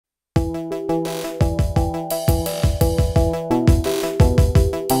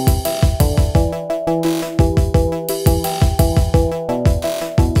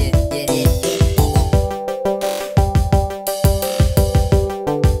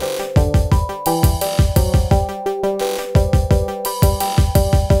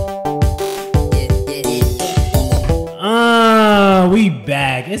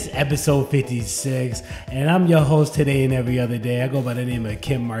It's episode 56, and I'm your host today and every other day. I go by the name of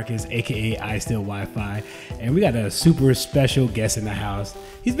Kim Marcus, aka IStealWiFi, and we got a super special guest in the house.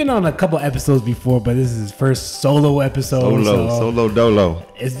 He's been on a couple episodes before, but this is his first solo episode. Solo dolo.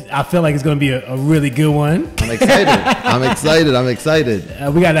 I feel like it's going to be a really good one. I'm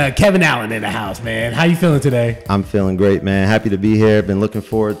excited. We got Kevin Allen in the house, man. How you feeling today? I'm feeling great, man. Happy to be here. Been looking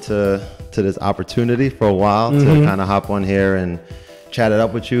forward to this opportunity for a while to kind of hop on here and chat it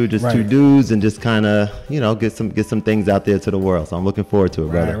up with you, just two dudes, and just kind of, get some things out there to the world. So I'm looking forward to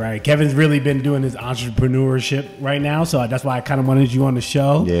it, brother. Right. Kevin's really been doing his entrepreneurship right now, so that's why I kind of wanted you on the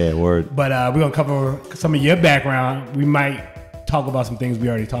show. Yeah, word. But we're going to cover some of your background. We might talk about some things we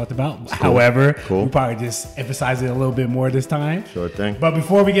already talked about. Cool. However, we'll probably just emphasize it a little bit more this time. Sure thing. But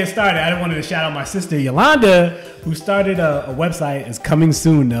before we get started, I wanted to shout out my sister, Yolanda, who started a website. It's coming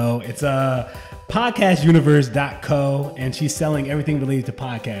soon, though. It's podcastuniverse.co, and she's selling everything related to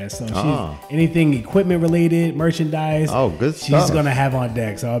podcasts. So she's anything equipment related, merchandise. Oh, good stuff. She's gonna have on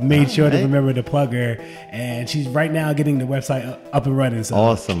deck. So I made sure to remember to plug her, and she's right now getting the website up and running. So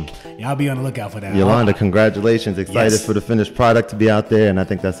awesome. Y'all be on the lookout for that. Yolanda, congratulations! Excited for the finished product to be out there, and I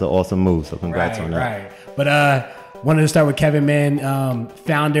think that's an awesome move. So congrats on that. Right. But wanted to start with Kevin, man,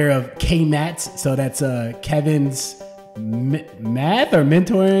 founder of KMATS. So that's Kevin's math or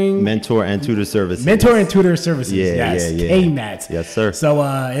mentoring? Mentor and tutor services. Mentor and tutor services. Yeah. KMATS. Yes, sir. So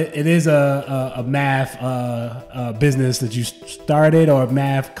it is a math business that you started, or a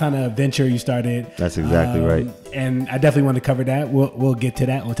math kind of venture you started. That's exactly right. And I definitely want to cover that. We'll get to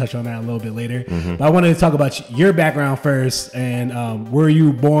that. We'll touch on that a little bit later. But I wanted to talk about your background first, and where you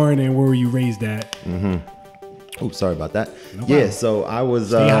were born and where were you raised at? Oh, sorry about that. No problem. So I was...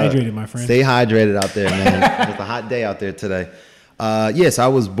 Stay hydrated, my friend. Stay hydrated out there, man. It's a hot day out there today. So I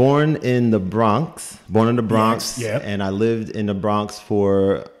was born in the Bronx. And I lived in the Bronx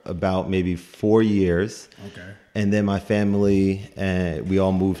for about maybe 4 years. Okay. And then my family, we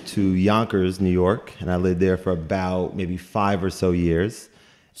all moved to Yonkers, New York. And I lived there for about maybe 5 or so years.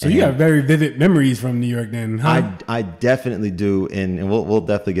 So you have very vivid memories from New York then, huh? I definitely do, and we'll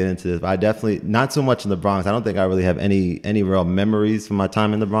definitely get into this. But I definitely, not so much in the Bronx. I don't think I really have any real memories from my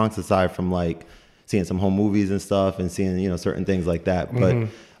time in the Bronx, aside from like seeing some home movies and stuff and seeing, certain things like that. But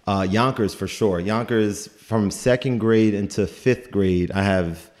Yonkers, for sure. Yonkers, from 2nd grade into 5th grade, I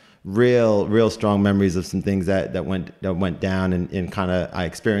have real strong memories of some things that went down and kind of I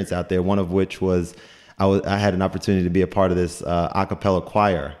experienced out there. One of which was I had an opportunity to be a part of this a cappella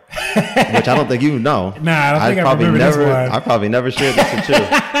choir, which I don't think you know. Nah, I don't think I remember this one. I probably never shared this with you.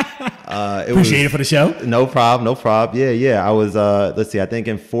 Appreciate it for the show. No problem. Yeah. I was, let's see, I think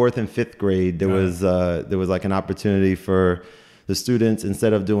in 4th and 5th grade, there was like an opportunity for the students,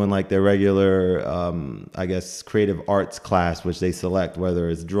 instead of doing like their regular, creative arts class, which they select, whether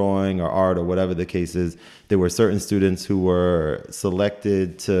it's drawing or art or whatever the case is, there were certain students who were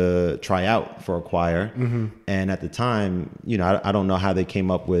selected to try out for a choir. And at the time, I don't know how they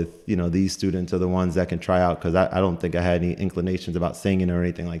came up with, these students are the ones that can try out, because I don't think I had any inclinations about singing or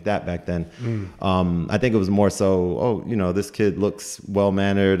anything like that back then. I think it was more so, this kid looks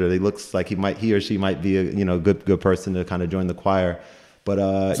well-mannered, or he looks like he or she might be a good person to kind of join the choir.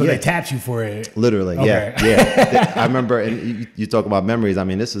 But so they tapped you for it. Literally, okay. Yeah. I remember, and you talk about memories. I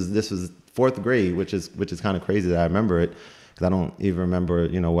mean, this was 4th grade, which is kind of crazy that I remember it, because I don't even remember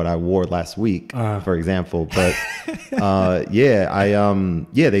what I wore last week, for example. But they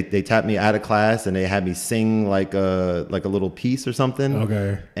tapped me out of class and they had me sing like a little piece or something.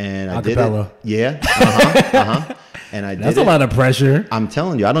 Okay. And I did it. Yeah. And I did. That's a lot of pressure. I'm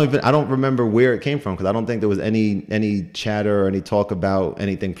telling you, I don't remember where it came from, because I don't think there was any chatter or any talk about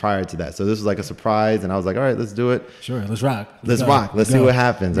anything prior to that. So this was like a surprise, and I was like, all right, let's do it. Sure, let's rock. Let's rock. Let's see what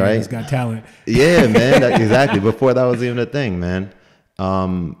happens, right? It's got talent. Yeah, man. Exactly. Before that was even a thing, man.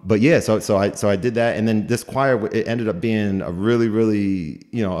 But yeah, so I did that, and then this choir, it ended up being a really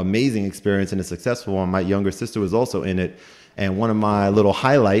amazing experience and a successful one. My younger sister was also in it. And one of my little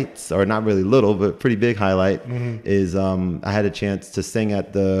highlights, or not really little, but pretty big highlight, is I had a chance to sing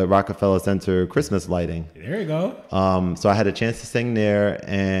at the Rockefeller Center Christmas lighting. There you go. So I had a chance to sing there,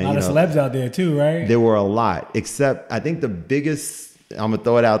 and a lot of celebs out there too, right? There were a lot, except I think the biggest. I'm gonna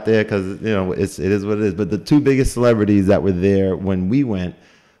throw it out there because it is what it is. But the 2 biggest celebrities that were there when we went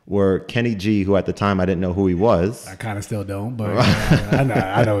were Kenny G, who at the time I didn't know who he was. I kind of still don't, but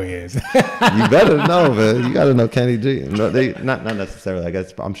I know he is. You better know, man. You got to know Kenny G. No, not necessarily. I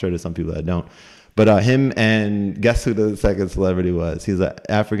guess I'm sure there's some people that don't. But him, and guess who the second celebrity was? He's an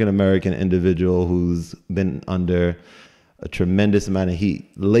African-American individual who's been under a tremendous amount of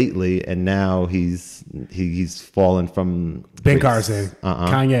heat lately, and now he's fallen from Ben grace. Carson,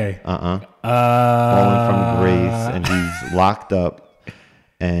 Kanye, fallen from grace, and he's locked up,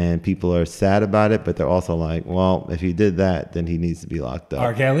 and people are sad about it, but they're also like, well, if he did that, then he needs to be locked up.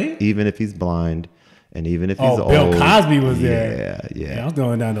 R. Kelly, even if he's blind. And even if he's old. Bill Cosby was there. Yeah. I was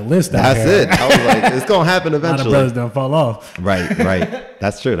going down the list. That's it. I was like, it's going to happen eventually. A lot of brothers don't fall off. Right.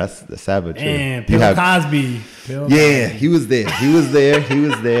 That's true. That's sad but true. And Bill Cosby. He was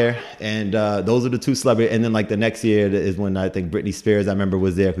there. And those are the two celebrities. And then like the next year is when I think Britney Spears, I remember,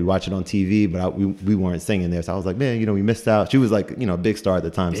 was there. We watched it on TV, but we weren't singing there. So I was like, man, we missed out. She was like, a big star at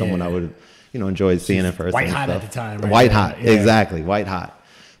the time. Someone I would, enjoyed seeing in person. White hot at the time. Right? White hot. Exactly. White hot.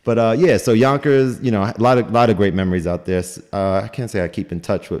 But so Yonkers, a lot of great memories out there. I can't say I keep in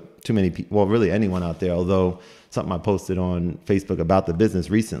touch with too many people. Well, really anyone out there. Although something I posted on Facebook about the business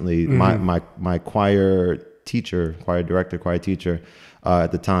recently, my choir teacher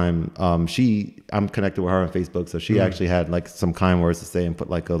at the time, I'm connected with her on Facebook, so she actually had like some kind words to say and put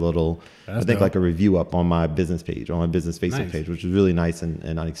like a little, like a review up on my business page, on my business Facebook page, which was really nice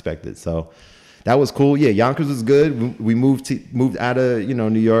and unexpected. So. That was cool. Yeah, Yonkers was good. We moved out of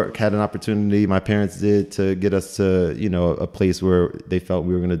New York. Had an opportunity. My parents did to get us to a place where they felt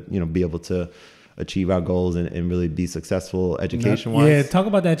we were going to be able to achieve our goals and really be successful education wise. Yeah, talk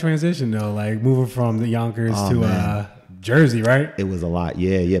about that transition though, like moving from the Yonkers to Jersey, right? It was a lot.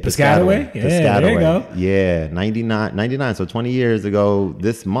 Yeah. Piscataway? Yeah, there you go. Yeah, 99. So 20 years ago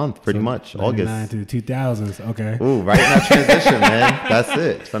this month, pretty much, August. 99 to the 2000s. Okay. Ooh, right in that transition, man. That's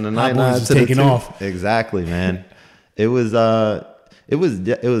it. From the 99 to taking off. Exactly, man. It was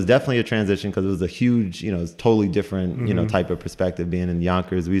definitely a transition because it was a huge, it's totally different, type of perspective being in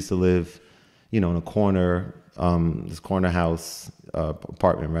Yonkers. We used to live, in a corner, this corner house,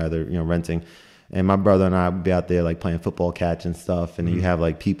 apartment rather, renting. And my brother and I would be out there like playing football catch and stuff. And then you have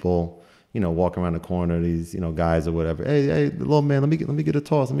like people, walking around the corner, these, guys or whatever. Hey, little man, let me get a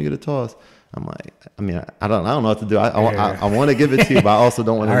toss. I'm like, I don't know what to do. I want to give it to you, but I also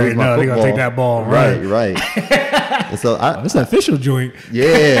don't want to lose my football. They're gonna take that ball. Right. And so it's an official joint.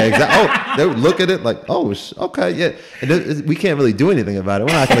 Yeah, exactly. Oh, they would look at it like, okay, yeah. And we can't really do anything about it.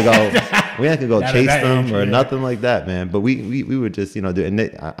 We're not gonna go chase them or nothing like that, man. But we would just do. And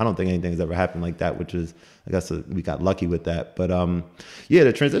I don't think anything's ever happened like that, which is, I guess, we got lucky with that. But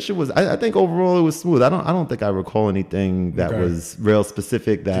the transition was. I think overall it was smooth. I don't think I recall anything that was real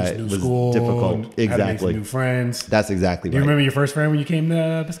specific that was difficult. Exactly. Had to make some new friends. That's exactly right. Do you remember your first friend when you came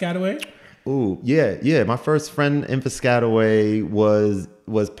to Piscataway? Ooh, yeah. My first friend in Piscataway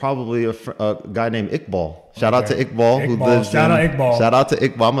was probably a guy named Iqbal. Shout out to Iqbal, who lives Shout out to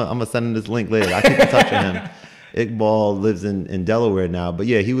Iqbal. I'm gonna send him this link later. I keep in touch with him. Iqbal lives in Delaware now, but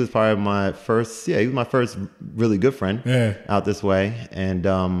yeah, he was probably my first. Yeah, he was my first really good friend out this way, and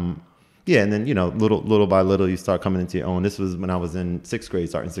and then little by little you start coming into your own. This was when I was in sixth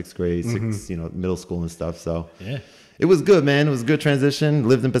grade, middle school and stuff. So yeah. It was good, man. It was a good transition.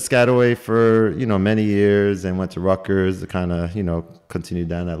 Lived in Piscataway for, many years and went to Rutgers to kind of, continue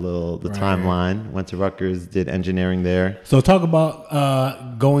down that timeline. Went to Rutgers, did engineering there. So talk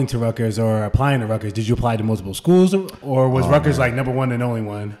about going to Rutgers or applying to Rutgers. Did you apply to multiple schools or was Rutgers like number one and only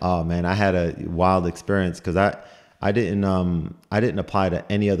one? Oh, man, I had a wild experience because I didn't apply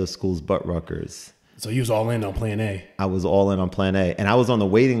to any other schools but Rutgers. So you was all in on plan A. I was all in on plan A. And I was on the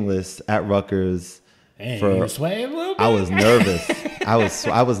waiting list at Rutgers. You were sweating a little bit? I was nervous.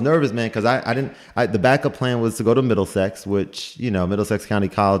 I was nervous, man, because the backup plan was to go to Middlesex, which, Middlesex County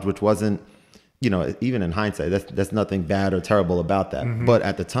College, which wasn't, even in hindsight, that's nothing bad or terrible about that. Mm-hmm. But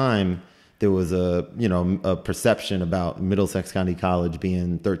at the time, there was a perception about Middlesex County College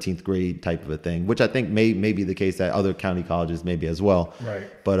being 13th grade type of a thing, which I think may be the case at other county colleges maybe as well. Right.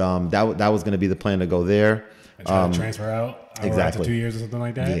 But that was going to be the plan to go there. And try to transfer out after 2 years or something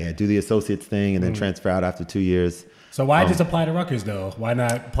like that? Yeah, do the associates thing and then transfer out after 2 years. So why just apply to Rutgers though? Why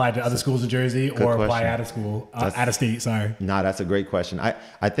not apply to other schools in Jersey or apply out of school, out of state? Sorry. No, that's a great question.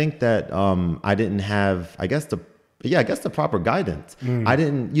 I think that I didn't have, I guess the proper guidance. I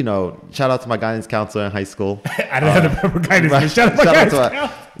didn't, shout out to my guidance counselor in high school. I didn't have the proper guidance. Right. Shout out to my guidance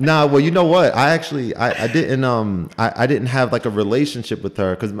counselor. Nah, well, you know what? I didn't have like a relationship with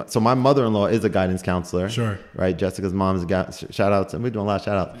her because my mother-in-law is a guidance counselor. Sure. Right. Jessica's mom is a shout out to, we're doing a lot of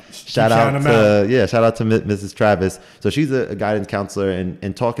shout outs. Shout out to Mrs. Travis. So she's a guidance counselor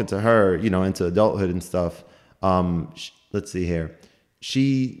and talking to her, into adulthood and stuff. Let's see here.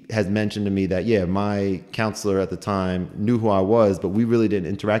 She has mentioned to me that, my counselor at the time knew who I was, but we really didn't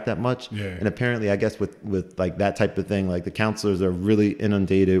interact that much. Yeah. And apparently, I guess with like that type of thing, like the counselors are really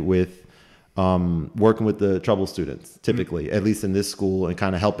inundated with working with the trouble students, typically, at least in this school, and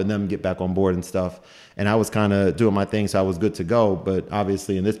kind of helping them get back on board and stuff. And I was kind of doing my thing, so I was good to go. But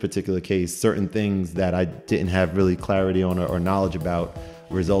obviously, in this particular case, certain things that I didn't have really clarity on or knowledge about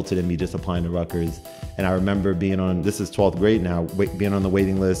resulted in me just applying to Rutgers. And I remember being on, this is 12th grade now, being on the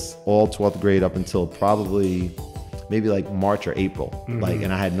waiting list all 12th grade up until probably maybe like March or April. Like,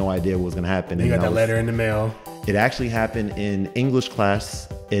 and I had no idea what was going to happen. You got that letter in the mail. It actually happened in English class,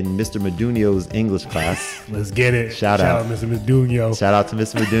 in Mr. Medunio's English class. Let's get it. Shout out Mr. Medunio. Shout out to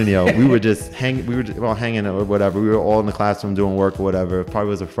Mr. Medunio. We were just all hanging or whatever. We were all in the classroom doing work or whatever. It probably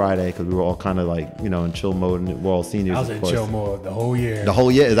was a Friday because we were all kind of like, you know, in chill mode, and we're all seniors. I was in chill mode the whole year. The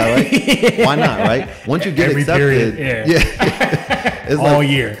whole year, is that right? Why not, right? Once you get Every accepted, period, yeah. It's all like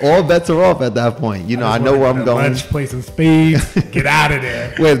year. All bets are off at that point. You know, I know where I'm going. Lunch, play some spades, get out of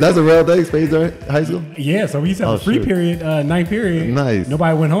there. Wait, that's a real thing? Spades are high school? Yeah, so we used to have a free period, ninth period. Nice.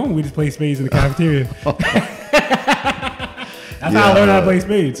 Nobody went home. We just played spades in the cafeteria. That's how I learned how to play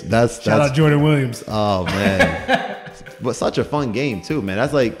spades. Shout out Jordan Williams. Oh man. But such a fun game too, man.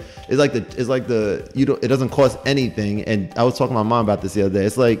 That's like it doesn't cost anything. And I was talking to my mom about this the other day.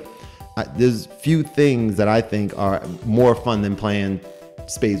 It's like there's few things that I think are more fun than playing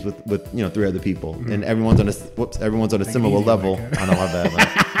spades with you know 3 other people, and everyone's on a similar level. I know, my bad,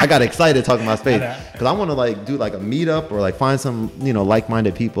 man. I got excited talking about spades because I want to like do like a meetup or like find some, you know,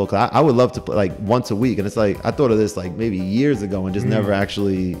 like-minded people, because I would love to play like once a week. And it's like I thought of this like maybe years ago and just never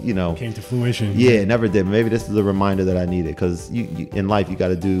actually, you know, came to fruition. Yeah, never did. Maybe this is a reminder that I needed, because you in life you got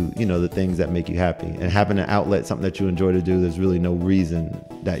to do, you know, the things that make you happy, and having an outlet, something that you enjoy to do, there's really no reason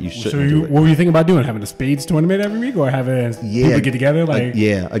that you shouldn't do it. What were you thinking about doing? Having a spades tournament every week, or having people get together? Like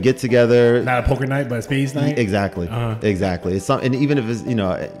a get together, not a poker night, but a spades night. Exactly, exactly. It's something, and even if it's, you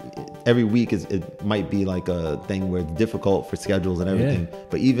know, every week it might be like a thing where it's difficult for schedules and everything. Yeah.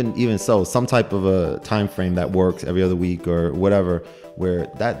 But even so, some type of a time frame that works every other week or whatever, where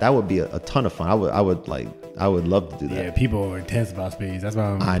that would be a ton of fun. I would love to do that. Yeah, people are intense about spades. That's why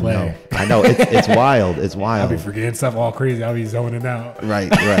I'm playing. I know. It's wild. It's wild. I'll be forgetting stuff all crazy. I'll be zoning out.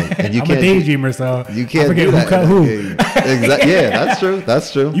 Right. And you I'm a daydreamer, so you can't forget do who that. cut who. Exactly. Yeah,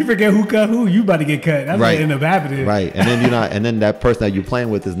 that's true. You forget who cut who, you about to get cut. That's what end up happening. Right. And then and then that person that you're playing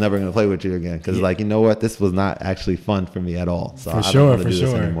with is never going to play with you again, because like, you know what, this was not actually fun for me at all. So I don't want to do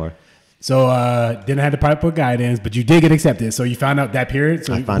this anymore. So didn't have the proper guidance, but you did get accepted. So you found out that period.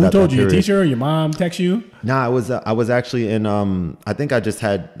 So who told you? Your teacher or your mom text you? Nah, I was actually in I think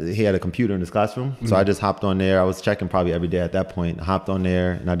he had a computer in his classroom. So I just hopped on there. I was checking probably every day at that point. I hopped on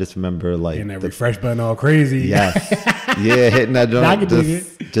there, and I just remember like hitting that refresh button all crazy. Yes. Yeah, hitting that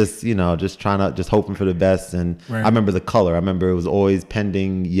joint. Just you know, just hoping for the best. And I remember the color. I remember it was always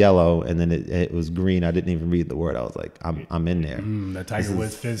pending yellow, and then it was green. I didn't even read the word. I was like, I'm in there. The Tiger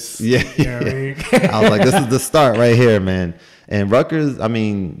Woods fist. Yeah. You know what I mean? I was like, this is the start right here, man. And Rutgers, I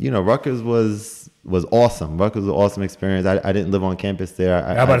mean, you know, Rutgers was awesome. Rutgers was an awesome experience. I didn't live on campus there.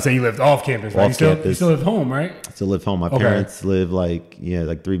 I was about to say you lived off campus, right? You still live home, right? Still live home. My parents live like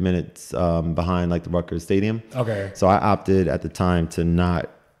 3 minutes behind like the Rutgers Stadium. Okay. So I opted at the time to not,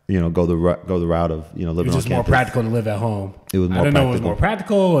 you know, go the route of, you know, living on campus. It was just more practical to live at home. It was more practical. I don't know if it was more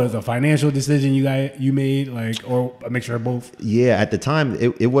practical, or it was a financial decision you made, like, or a mixture of both. Yeah, at the time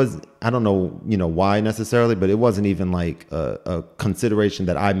it was, I don't know, you know, why necessarily, but it wasn't even like a consideration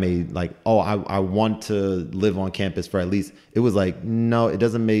that I made, like, oh, I want to live on campus for at least. It was like, no, it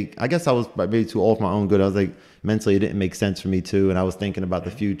doesn't make, I guess I was maybe too old for my own good. I was like, mentally it didn't make sense for me too, and I was thinking about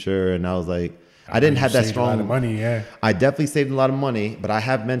the future, and I was like, I didn't have that strong. A lot of money, yeah. I definitely saved a lot of money, but I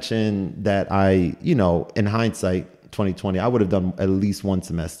have mentioned that I, you know, in hindsight, 2020, I would have done at least one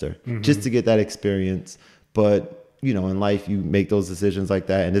semester just to get that experience. But, you know, in life, you make those decisions like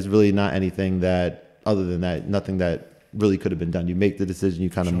that, and there's really not anything that, other than that, nothing that really could have been done. You make the decision, you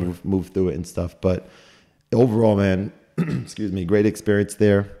kind of move through it and stuff. But overall, man, excuse me, great experience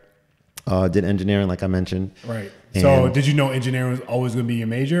there. Did engineering, like I mentioned. Right. So did you know engineering was always going to be your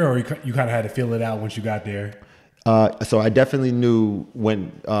major, or you kind of had to feel it out once you got there? So I definitely knew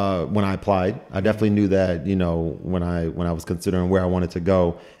when I applied. I definitely knew that, you know, when I was considering where I wanted to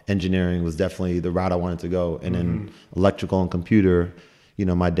go, engineering was definitely the route I wanted to go. And then electrical and computer, you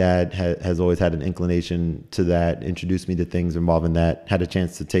know, my dad has always had an inclination to that, introduced me to things involving that, had a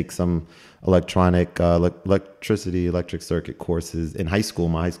chance to take some electronic, electric circuit courses in high school.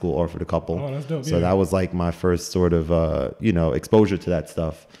 My high school offered a couple. Oh, that's dope. So that was like my first sort of, you know, exposure to that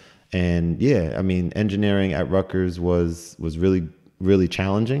stuff. And yeah, I mean, engineering at Rutgers was really, really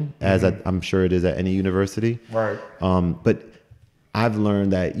challenging, as I'm sure it is at any university. Right. But I've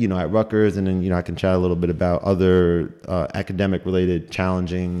learned that, at Rutgers, and then, I can chat a little bit about other academic related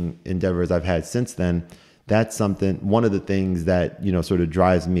challenging endeavors I've had since then. That's one of the things that, sort of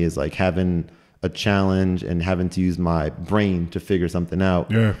drives me is like having a challenge and having to use my brain to figure something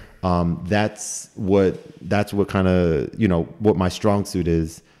out. Yeah. That's what kind of, what my strong suit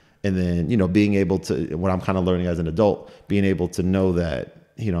is. And then, being able to, what I'm kind of learning as an adult, being able to know that,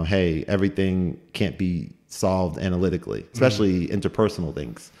 hey, everything can't be solved analytically, especially interpersonal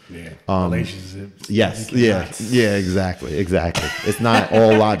things. Yeah. Relationships. Yes. Yeah. Yeah. Exactly. It's not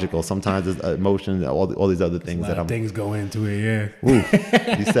all logical. Sometimes it's emotion, all these other things things go into it. Yeah. Ooh,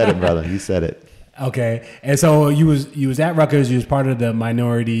 you said it, brother. You said it. Okay. And so you was at Rutgers. You was part of the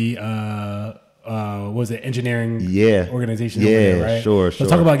minority. Was it engineering? Organization? Yeah. Over there, right? Sure. So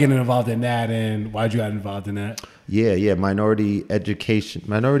talk about getting involved in that and why'd you get involved in that? Yeah. Minority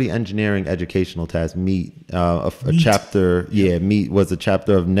Engineering Educational Task, MEET, a chapter. Yeah, MEET was a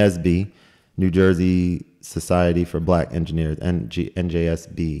chapter of NSBE, New Jersey Society for Black Engineers,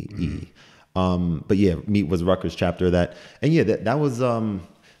 NJSBE. But yeah, MEET was Rutgers chapter of that, and yeah, that was.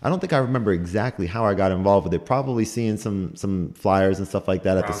 I don't think I remember exactly how I got involved with it. Probably seeing some flyers and stuff like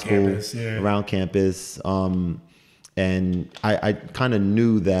that at the school, around campus. And I kind of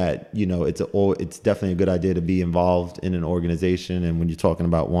knew that, it's definitely a good idea to be involved in an organization. And when you're talking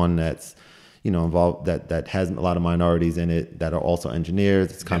about one that's, involved, that has a lot of minorities in it that are also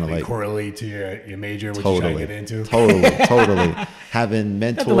engineers, it's kind of like correlate to your major, what you're trying to get into. Totally. Having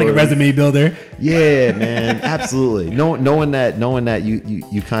mentors. Like a resume builder. Yeah, man, absolutely. Knowing that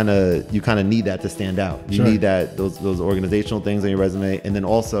you kind of need that to stand out. You need those organizational things on your resume, and then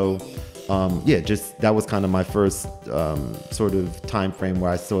also. Just that was kind of my first sort of time frame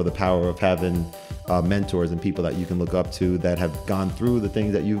where I saw the power of having mentors and people that you can look up to that have gone through the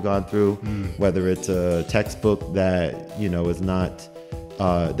things that you've gone through, whether it's a textbook that, is not,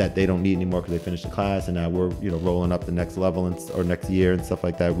 that they don't need anymore because they finished the class and now we're, rolling up the next level or next year and stuff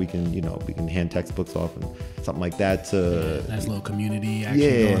like that. We can hand textbooks off and something like that to... nice little community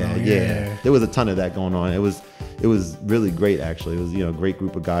action going on. Yeah. There was a ton of that going on. It was really great, actually. It was, a great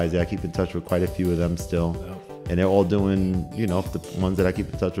group of guys. I keep in touch with quite a few of them still. Oh. And they're all doing, the ones that I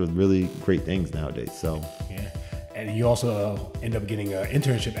keep in touch with, really great things nowadays. So, yeah. And you also end up getting an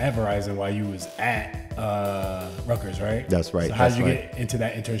internship at Verizon while you was at Rutgers, right? That's right. So how did you get into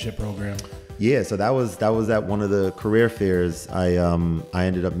that internship program? Yeah, so that was at one of the career fairs. I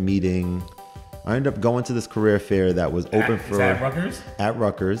ended up going to this career fair that was open for... at Rutgers? At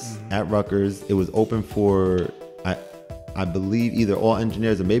Rutgers. Mm-hmm. At Rutgers. It was open for, I believe, either all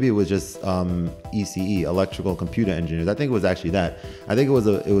engineers or maybe it was just ECE, electrical computer engineers. I think it was actually that. I think it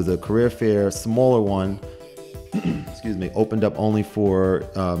was a career fair, smaller one, excuse me, opened up only for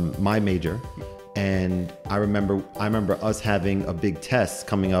my major. And I remember us having a big test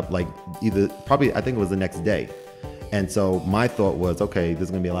coming up, like I think it was the next day. And so my thought was, okay, there's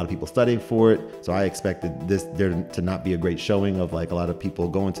going to be a lot of people studying for it. So I expected there to not be a great showing of like a lot of people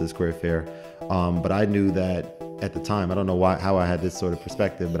going to this career fair. But I knew that at the time, I don't know how I had this sort of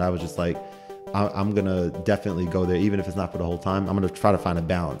perspective, but I was just like, I'm going to definitely go there, even if it's not for the whole time. I'm going to try to find a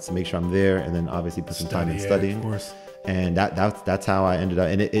balance, make sure I'm there, and then obviously put some time in studying. Of course. And that's how I ended up.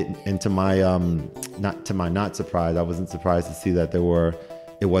 And to my not surprise, I wasn't surprised to see that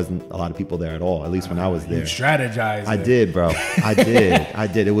it wasn't a lot of people there at all, at least when I was there. You strategized. I did, bro. I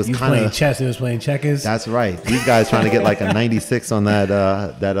did. It was kind of playing chess. It was playing checkers. That's right. These guys trying to get like a 96 on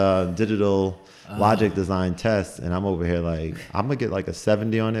that digital logic design test, and I'm over here like I'm gonna get like a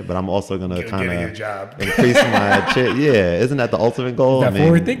 70 on it, but I'm also gonna kind of increase my isn't that the ultimate goal? That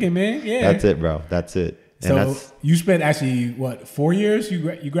forward thinking, man. Yeah, that's it, bro. That's it. So you spent actually 4 years?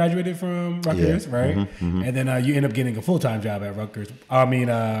 You graduated from Rutgers, right? Mm-hmm. And then you end up getting a full-time job at Rutgers.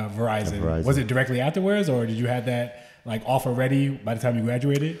 Verizon. Was it directly afterwards, or did you have that like offer ready by the time you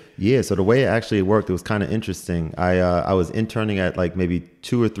graduated? Yeah. So the way it actually worked, it was kind of interesting. I was interning at like maybe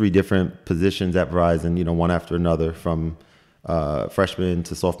 2 or 3 different positions at Verizon. One after another, from freshman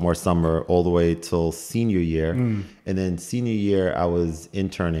to sophomore summer all the way till senior year. And then senior year, I was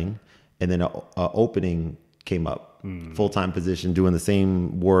interning. And then an opening came up, full-time position, doing the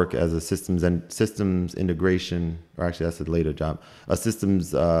same work as a systems integration, or actually that's a later job, a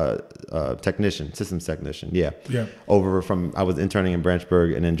systems technician. Yeah. I was interning in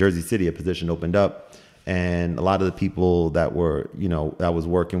Branchburg, and in Jersey City, a position opened up. And a lot of the people that were, I was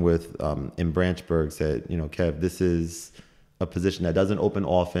working with in Branchburg said, Kev, this is a position that doesn't open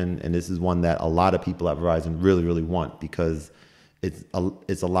often. And this is one that a lot of people at Verizon really, really want, because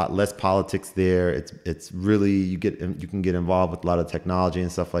it's a lot less politics there. It's really you can get involved with a lot of technology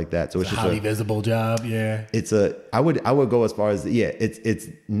and stuff like that. So it's a just highly visible job. Yeah, I would go as far as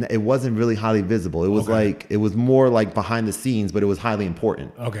it wasn't really highly visible. It was like it was more like behind the scenes, but it was highly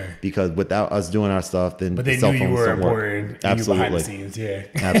important. Okay, because without us doing our stuff, then but they knew you were important. Absolutely, behind the scenes. Yeah,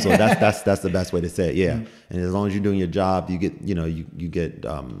 absolutely. That's the best way to say it. Yeah, and as long as you're doing your job, you get you get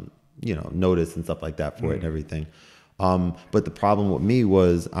notice and stuff like that for it and everything. But the problem with me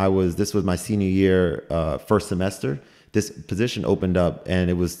was this was my senior year, first semester. This position opened up, and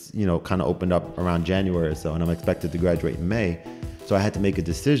it was, kind of opened up around January or so, and I'm expected to graduate in May. So I had to make a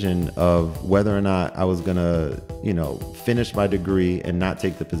decision of whether or not I was gonna, finish my degree and not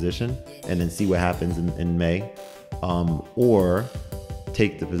take the position and then see what happens in May, or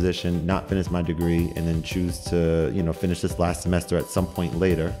take the position, not finish my degree, and then choose to, finish this last semester at some point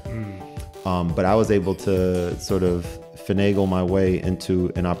later. But I was able to sort of finagle my way into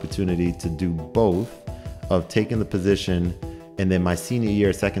an opportunity to do both, of taking the position, and then my senior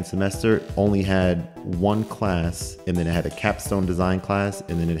year, second semester, only had one class, and then it had a capstone design class,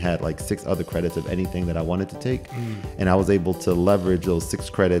 and then it had like 6 other credits of anything that I wanted to take. And I was able to leverage those 6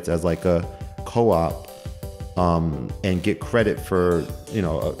 credits as like a co-op, and get credit for,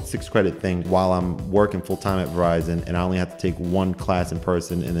 a 6 credit thing while I'm working full time at Verizon, and I only have to take one class in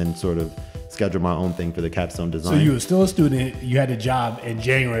person and then sort of schedule my own thing for the capstone design. So you were still a student. You had a job in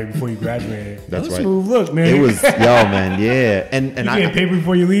January before you graduated. That's right. Smooth look, man. It was, man, yeah. And you can't pay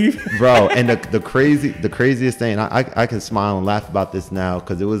before you leave, bro. And the craziest thing, and I can smile and laugh about this now,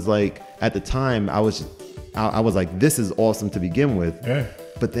 because it was like at the time I was like, this is awesome to begin with. Yeah.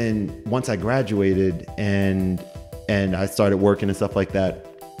 But then once I graduated and I started working and stuff like that,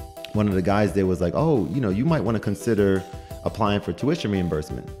 one of the guys there was like, oh, you might want to consider applying for tuition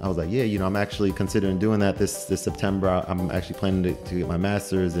reimbursement. I was like, yeah, I'm actually considering doing that this September. I'm actually planning to get my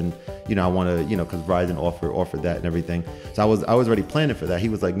master's, and I want to, because Verizon offered that and everything. So I was already planning for that. He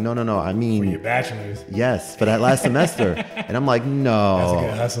was like, no, I mean, for your bachelor's. Yes, for that last semester. And I'm like, no. That's a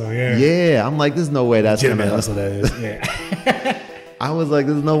good hustle, yeah. Yeah, I'm like, there's no way that's gonna hustle. That is, yeah. I was like,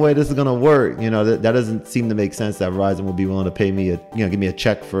 there's no way this is gonna work. That doesn't seem to make sense, that Verizon will be willing to pay me give me a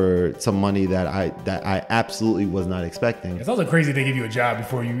check for some money that I absolutely was not expecting. It's also crazy they give you a job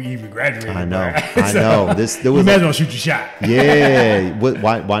before you even graduated. I know, right? I know. There was you might as well shoot your shot. Yeah,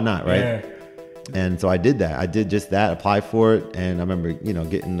 why not, right? Yeah. And so I did that. I did just that, apply for it, and I remember,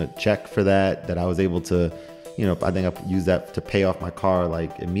 getting a check for that I was able to, I think I used that to pay off my car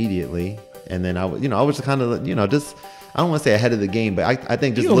like immediately. And then I was just kind of, just, I don't want to say ahead of the game, but I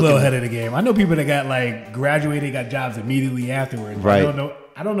think just you're a little ahead of the game. I know people that got like graduated, got jobs immediately afterwards. Right.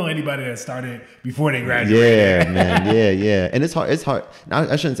 I don't know anybody that started before they graduated. Yeah, man. Yeah. And it's hard.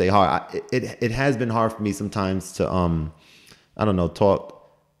 I shouldn't say hard. It has been hard for me sometimes to, I don't know,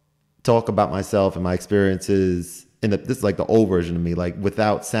 talk about myself and my experiences. This is like the old version of me, like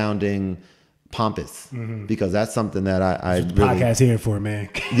without sounding pompous, because that's something that I really, podcast here for, man.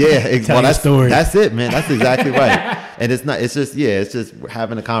 Yeah, well, that's it, man. That's exactly right. And it's just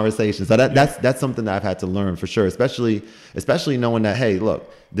having a conversation. So that's something that I've had to learn for sure, especially knowing that, hey,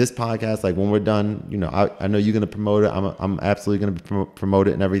 look, this podcast, like when we're done, I know you're going to promote it. I'm absolutely going to promote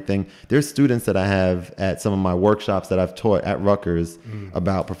it and everything. There's students that I have at some of my workshops that I've taught at Rutgers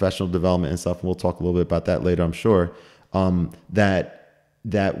about professional development and stuff. And we'll talk a little bit about that later, I'm sure,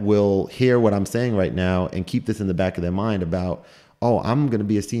 that will hear what I'm saying right now and keep this in the back of their mind about, oh, I'm going to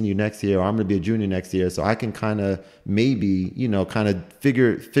be a senior next year, or I'm going to be a junior next year. So I can kind of maybe, kind of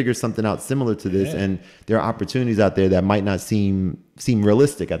figure something out similar to this. Yeah. And there are opportunities out there that might not seem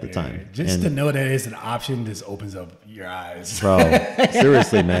realistic at the time. Just to know that it's an option just opens up your eyes. Bro,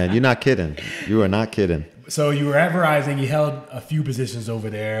 seriously, man, you're not kidding. You are not kidding. So you were at Verizon, you held a few positions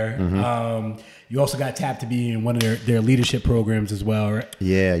over there. You also got tapped to be in one of their leadership programs as well, right?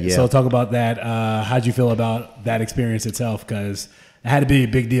 Yeah. So talk about that. How'd you feel about that experience itself? Because it had to be a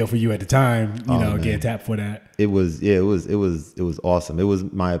big deal for you at the time, getting tapped for that. It was awesome. It was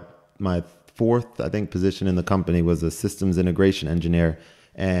my fourth, I think, position in the company was a systems integration engineer.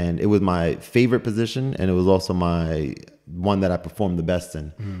 And it was my favorite position, and it was also my one that I performed the best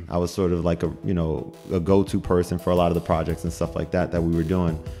in. I was sort of like a go-to person for a lot of the projects and stuff like that we were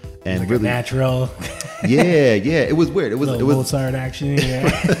doing. And like really natural. Yeah. It was weird. It was Mozart action. Yeah.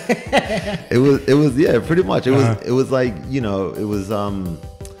 it was pretty much. It was like,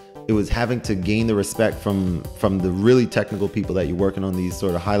 it was having to gain the respect from the really technical people that you're working on these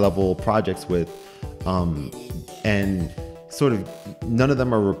sort of high level projects with, and sort of, none of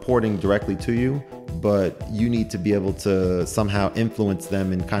them are reporting directly to you, but you need to be able to somehow influence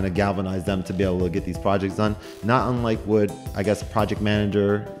them and kind of galvanize them to be able to get these projects done. Not unlike what I guess a project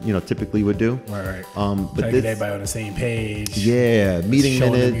manager, typically would do. Right. But get everybody on the same page. Yeah, meeting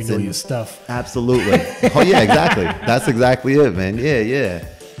minutes. You know your stuff. Absolutely. Oh yeah, exactly. That's exactly it, man. Yeah.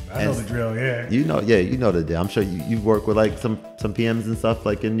 I know the drill, yeah. You know the deal. I'm sure you work with like some PMs and stuff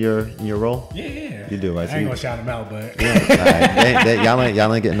like in your role. Yeah. You do, right? I ain't gonna shout them out, but yeah, y'all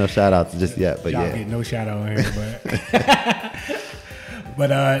ain't getting no shout outs just yet, but y'all get no shout out here,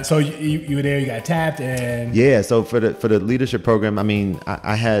 but so you were there, you got tapped, and yeah. So for the leadership program, I mean,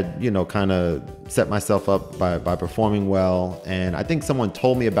 I had kind of set myself up by performing well, and I think someone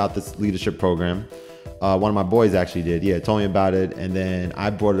told me about this leadership program. One of my boys actually did. Yeah, told me about it. And then I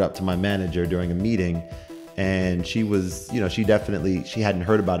brought it up to my manager during a meeting. And she was, she hadn't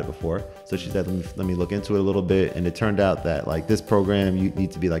heard about it before. So she said, let me look into it a little bit. And it turned out that like this program, you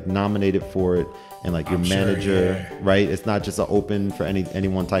need to be like nominated for it. And like your manager, right? It's not just an open for any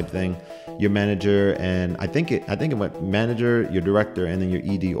one type thing. Your manager, and I think it went manager, your director, and then your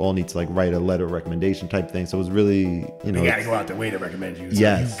ED all need to like write a letter of recommendation type thing. So it was really, you gotta go out the way to recommend you. So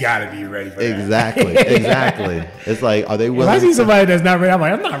yes. You gotta be ready for that. Exactly. It's like, are they willing? If I see somebody that's not ready, I'm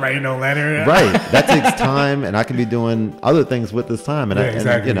like, I'm not writing no letter. Right. That takes time, and I can be doing other things with this time. And,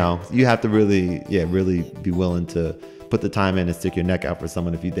 exactly. You have to really be willing to put the time in and stick your neck out for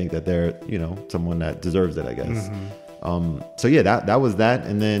someone if you think that they're, someone that deserves it, I guess. Mm-hmm. So yeah, that was that.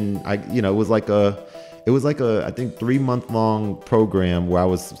 And then it was like a I think 3-month long program where I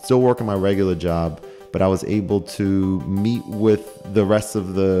was still working my regular job, but I was able to meet with the rest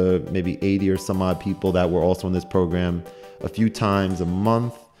of the maybe 80 or some odd people that were also in this program a few times a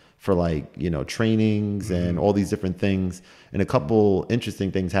month for like, trainings and all these different things. And a couple interesting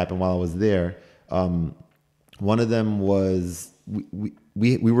things happened while I was there. One of them was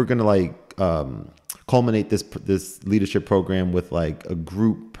we were going to like culminate this leadership program with like a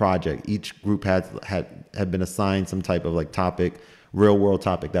group project. Each group had been assigned some type of like topic, real world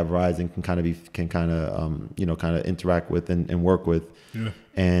topic that Verizon can kind of interact with and work with. Yeah.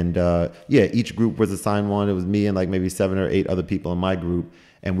 And each group was assigned one. It was me and like maybe 7 or 8 other people in my group,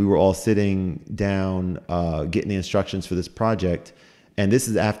 and we were all sitting down getting the instructions for this project. And this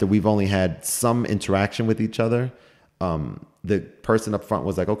is after we've only had some interaction with each other. The person up front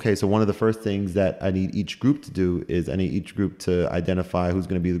was like, okay, so one of the first things that I need each group to do is I need each group to identify who's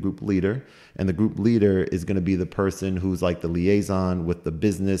going to be the group leader. And the group leader is going to be the person who's like the liaison with the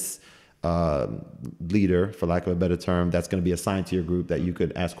business leader, for lack of a better term, that's going to be assigned to your group that you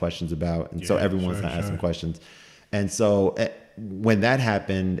could ask questions about. And so everyone's going to ask some questions. And so when that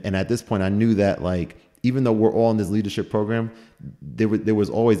happened, and at this point I knew that like, even though we're all in this leadership program, there was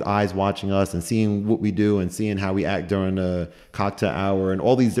always eyes watching us and seeing what we do and seeing how we act during the cocktail hour and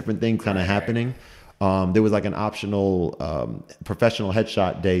all these different things kind of happening. There was like an optional professional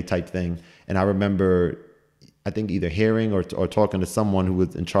headshot day type thing. And I remember, I think either hearing or talking to someone who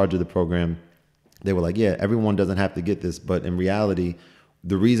was in charge of the program. They were like, yeah, everyone doesn't have to get this. But in reality,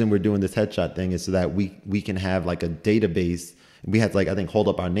 the reason we're doing this headshot thing is so that we can have like a database. We had to like, I think, hold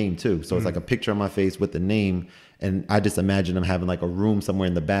up our name too. So it's like a picture of my face with the name. And I just imagine them having like a room somewhere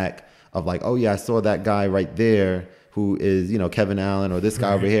in the back of like, oh yeah, I saw that guy right there who is, Kevin Allen, or this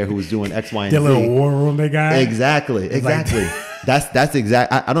guy over here who was doing X, Y, and Z. The little war room they got. Exactly. Like, that's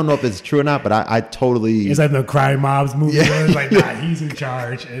exact. I don't know if it's true or not, but I totally. It's like the crime mobs movie. Yeah. It's like, nah, he's in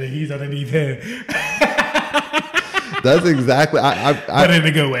charge and he's underneath him. That's exactly. But in a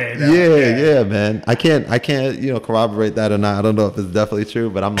good way. No? Yeah, man. I can't, corroborate that or not. I don't know if it's definitely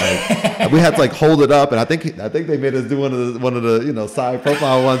true, but I'm like, we had to like hold it up, and I think they made us do one of the side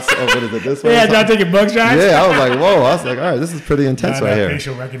profile ones. Or what is it? This one? Yeah, y'all taking bug shots. Yeah, I was like, whoa. I was like, all right, this is pretty intense right here.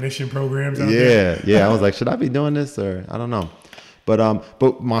 Facial recognition programs. Out there. Yeah. I was like, should I be doing this or I don't know.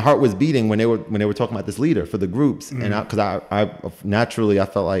 But my heart was beating when they were talking about this leader for the groups, and because I naturally I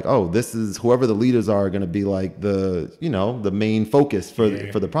felt like, oh, this is whoever the leaders are going to be like the the main focus for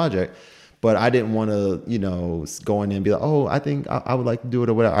the project. But I didn't want to go in and be like, oh, I think I would like to do it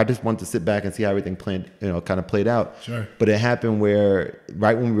or whatever. I just wanted to sit back and see how everything kind of played out. Sure. But it happened where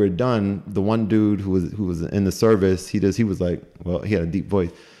right when we were done, the one dude who was in the service, he was like, well, he had a deep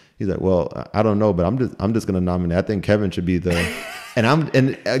voice. He's like, well, I don't know, but I'm just going to nominate. I think Kevin should be the,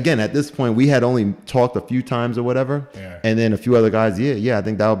 and again, at this point we had only talked a few times or whatever. Yeah. And then a few other guys. Yeah. I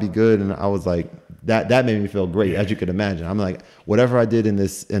think that would be good. And I was like, that made me feel great, as you could imagine. I'm like, whatever I did in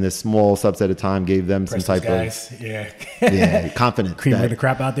this small subset of time gave them some type of confidence. Creaming the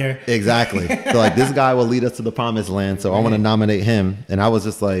crap out there. Exactly. So like, this guy will lead us to the promised land. So I want to nominate him. And I was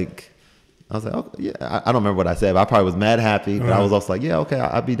just like, I was like, oh yeah, I don't remember what I said, but I probably was mad happy. But I was also like, yeah, okay,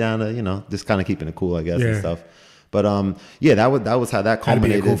 I'll be down to, you know, just kind of keeping it cool, I guess, and stuff. But yeah, that was how that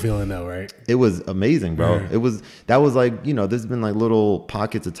culminated. Had to be a cool feeling though, right? It was amazing, bro. Yeah. That was like, you know, there's been like little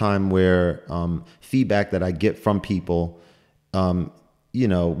pockets of time where feedback that I get from people, you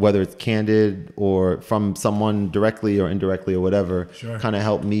know, whether it's candid or from someone directly or indirectly or whatever, kind of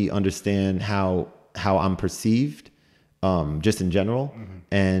helped me understand how I'm perceived, just in general.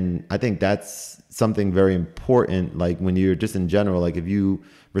 And I think that's something very important. Like when you're just in general, like if you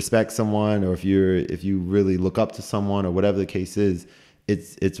respect someone or if you really look up to someone or whatever the case is,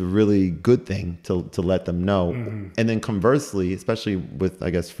 it's a really good thing to let them know. And then conversely, especially with, I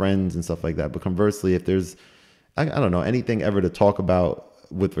guess, friends and stuff like that, but conversely, if there's, I don't know, anything ever to talk about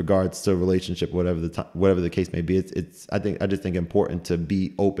with regards to a relationship, whatever the case may be, I just think important to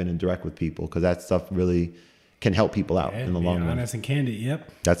be open and direct with people, because that stuff really can help people out in the long run. Honest and candid, yep.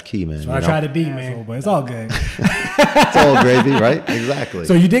 That's key, man. So I try to be, man, but it's all good. It's all gravy, right? Exactly.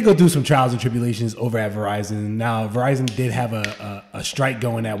 So you did go through some trials and tribulations over at Verizon. Now, Verizon did have a strike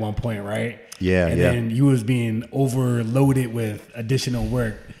going at one point, right? Yeah, and then you was being overloaded with additional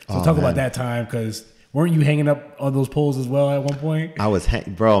work. So talk about that time, because weren't you hanging up on those poles as well at one point? I was,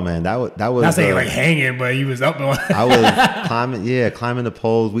 bro, man. That was not saying like hanging, but you was up on. I was climbing the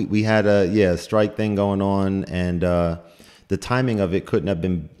poles. We had a strike thing going on, and the timing of it couldn't have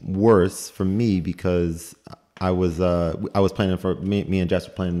been worse for me, because I was planning for me and Jess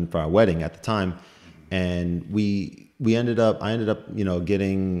were planning for our wedding at the time, and I ended up, you know,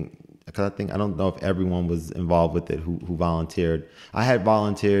 getting. Because I don't know if everyone was involved with it who volunteered. I had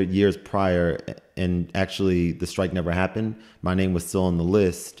volunteered years prior, and actually the strike never happened. My name was still on the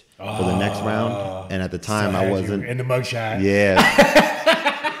list for the next round, and at the time I wasn't in the mugshot. Yeah,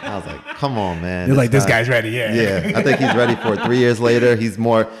 I was like, "Come on, man!" You're like, this guy's ready. Yeah. I think he's ready for it. 3 years later, he's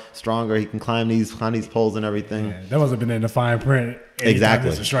more stronger. He can climb these poles and everything. Yeah, that must have been in the fine print. Exactly.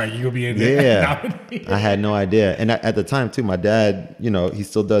 There's a strike, you gonna be in there. Yeah, I had no idea. And at the time too, my dad, you know, he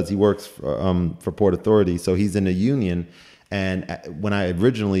still does. He works for Port Authority, so he's in a union. And when I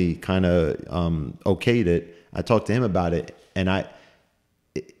originally kind of okayed it, I talked to him about it, and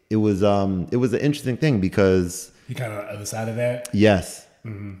it was an interesting thing, because he kind of on the other side of that. Yes.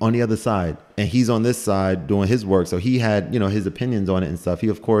 On the other side, and he's on this side doing his work, so he had, you know, his opinions on it and stuff. He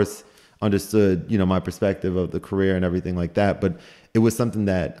of course understood, you know, my perspective of the career and everything like that, but it was something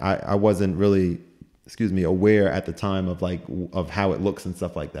that I wasn't really, aware at the time of how it looks and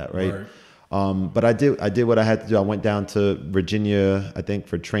stuff like that, right? But I did what I had to do. I went down to Virginia, I think,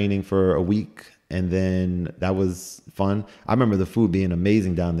 for training for a week, and then that was fun. I remember the food being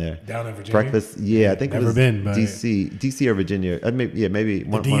amazing down there. Down in Virginia? Breakfast, yeah, I think Never it was been, but DC or Virginia. Maybe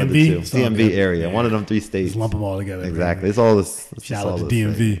one of the two. DMV area, one of them 3 states. Just lump them all together. Exactly. It's all this. Shout out to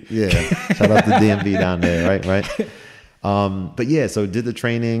DMV. Yeah, shout out to DMV down there, right? But yeah, so did the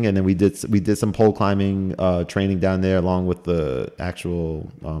training, and then we did some pole climbing training down there, along with the actual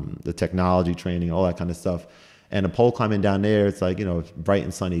the technology training, all that kind of stuff. And the pole climbing down there, it's like, you know, it's bright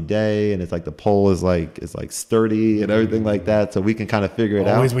and sunny day, and it's like the pole is like, it's like sturdy and everything like that, so we can kind of figure it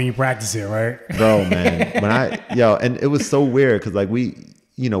out. Always when you practice it, right? Bro, man, and it was so weird, because like we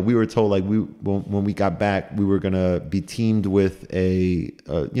were told, like, when we got back, we were gonna be teamed with a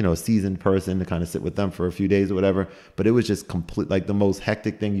seasoned person to kind of sit with them for a few days or whatever. But it was just complete, like, the most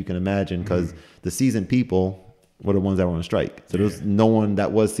hectic thing you can imagine, because the seasoned people were the ones that were on strike. So there was no one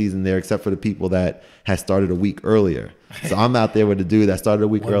that was seasoned there except for the people that had started a week earlier. So I'm out there with the dude that started a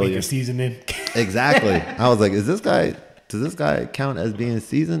week earlier. Week seasoning. Exactly. I was like, does this guy count as being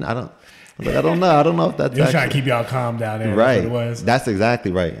seasoned? I don't know if that's. They're trying to keep y'all calm down there. Right. That's what it was. That's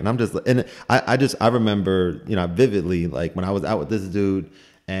exactly right. And I remember, you know, vividly, like, when I was out with this dude,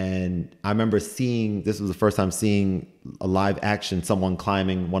 and I remember this was the first time seeing a live action, someone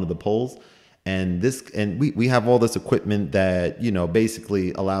climbing one of the poles. And we have all this equipment that, you know,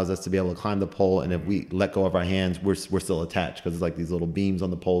 basically allows us to be able to climb the pole, and if we let go of our hands, we're still attached, because it's like these little beams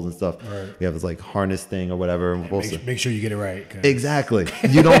on the poles and stuff. Right. We have this like harness thing or whatever. Make sure you get it right. Exactly.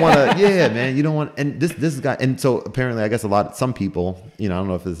 You don't want to. Yeah, man. You don't want. And this guy. And so apparently, I guess some people, you know, I don't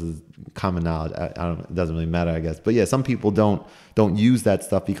know if this is common knowledge. I don't. It doesn't really matter, I guess. But yeah, some people don't use that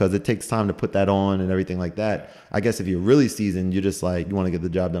stuff, because it takes time to put that on and everything like that. I guess if you're really seasoned, you're just like, you want to get the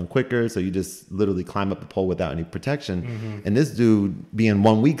job done quicker, so you just literally climb up the pole without any protection. And this dude, being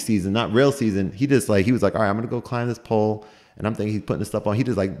 1 week seasoned, not real seasoned, he was like, all right, I'm gonna go climb this pole, And I'm thinking he's putting the stuff on. He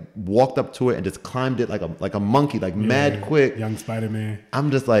just like walked up to it and just climbed it like a monkey, like mad quick. Young Spider-Man. I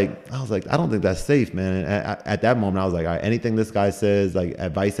was like, I don't think that's safe, man. And at that moment, I was like, all right, anything this guy says, like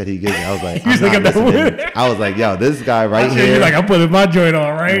advice that he gives me, I was like, I'm not listening. I was like, yo, this guy right here. You're like, I'm putting my joint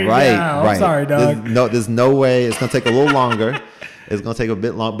on, right? Right, yeah, right. I'm sorry, dog. There's no way. It's gonna take a little longer. It's gonna take a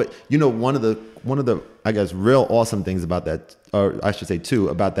bit long. But you know, one of the I guess real awesome things about that, or I should say two,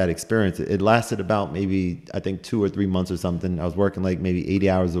 about that experience, it lasted about maybe I think 2 or 3 months or something. I was working like maybe 80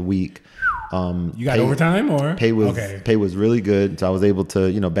 hours a week. You got overtime or pay was really good, so I was able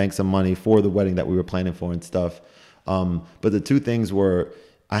to, you know, bank some money for the wedding that we were planning for and stuff. But the two things were,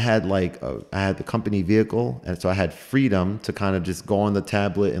 I had the company vehicle, and so I had freedom to kind of just go on the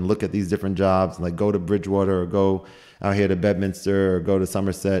tablet and look at these different jobs, like go to Bridgewater or go out here to Bedminster or go to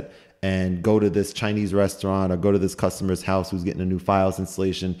Somerset and go to this Chinese restaurant or go to this customer's house who's getting a new files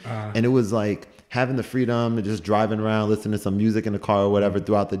installation. And it was like having the freedom to just driving around, listening to some music in the car or whatever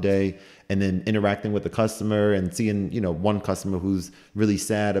throughout the day, and then interacting with the customer and seeing, you know, one customer who's really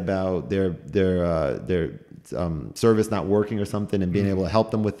sad about their service not working or something, and being able to help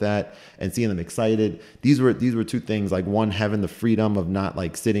them with that and seeing them excited. These were two things, like one, having the freedom of not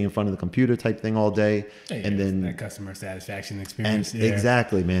like sitting in front of the computer type thing all day. And then that customer satisfaction experience.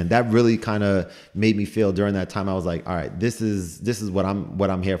 Exactly, man. That really kind of made me feel during that time. I was like, all right, this is what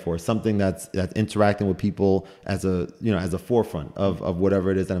I'm here for. Something that's interacting with people as a forefront of whatever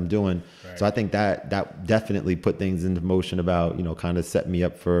it is that I'm doing. Right. So I think that definitely put things into motion about, you know, kind of set me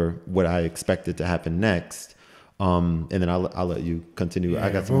up for what I expected to happen next. And then I'll let you continue. Yeah,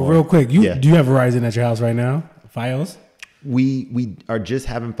 I got some more. Real quick. Do you have Verizon at your house right now? Files? We are just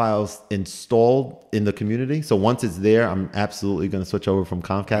having files installed in the community. So once it's there, I'm absolutely going to switch over from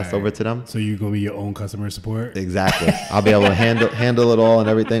Comcast over to them. So you're going to be your own customer support? Exactly. I'll be able to handle it all and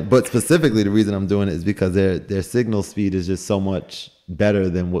everything. But specifically, the reason I'm doing it is because their signal speed is just so much better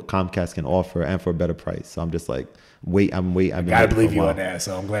than what Comcast can offer, and for a better price. So I'm just like, I gotta believe you on that.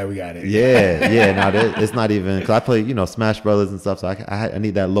 So I'm glad we got it. Yeah. Now it's not even, because I play, you know, Smash Brothers and stuff. So I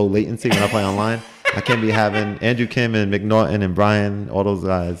need that low latency when I play online. I can't be having Andrew Kim and McNaughton and Brian, all those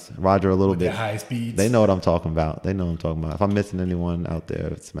guys, Roger a little bit. The high speeds. They know what I'm talking about. If I'm missing anyone out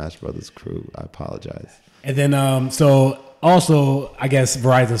there, Smash Brothers crew, I apologize. And then, so also, I guess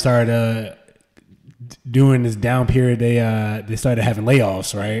Verizon started during this down period. They started having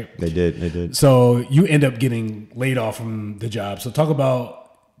layoffs, right? They did. So you end up getting laid off from the job. So talk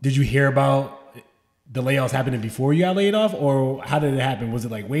about, did you hear about the layoffs happening before you got laid off, or how did it happen? Was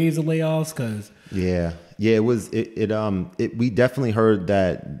it like waves of layoffs? It was. We definitely heard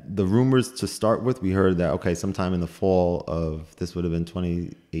that. The rumors to start with, we heard that, okay, sometime in the fall of, this would have been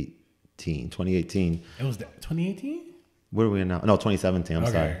 2018. It was 2018? What are we in now? No, 2017. I'm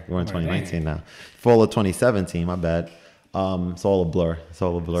sorry. We're in 2019 now. Fall of 2017. My bad. It's all a blur.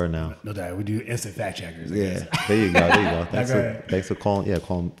 Now. No doubt. We do instant fact checkers. Yeah. There you go. Thanks for calling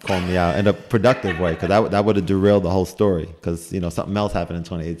me out in a productive way, because that would have derailed the whole story. Because, you know, something else happened in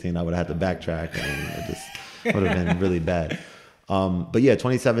 2018. I would have had to backtrack, and it just would have been really bad. But yeah,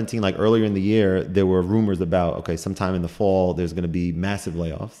 2017, like earlier in the year, there were rumors about, okay, sometime in the fall, there's going to be massive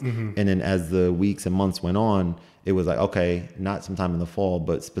layoffs. Mm-hmm. And then as the weeks and months went on, it was like, okay, not sometime in the fall,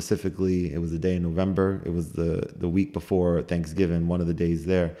 but specifically, it was a day in November. It was the week before Thanksgiving, one of the days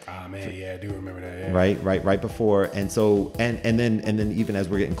there. Ah, man, yeah, I do remember that. Yeah. Right before. And so, and then even as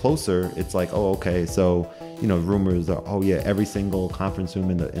we're getting closer, it's like, oh, okay, so, you know, rumors are, oh yeah, every single conference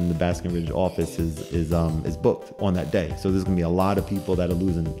room in the Baskin Ridge office is booked on that day. So there's gonna be a lot of people that are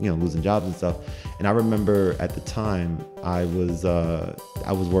losing jobs and stuff. And I remember at the time, I was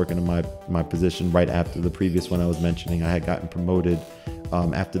working in my position right after the previous one I was mentioning. I had gotten promoted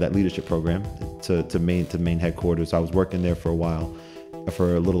after that leadership program to main headquarters. So I was working there for a while,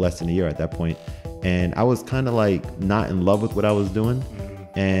 for a little less than a year at that point. And I was kind of like not in love with what I was doing.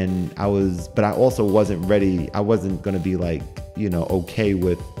 And but I also wasn't ready. I wasn't going to be like, you know, okay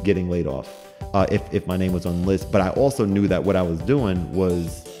with getting laid off if my name was on the list. But I also knew that what I was doing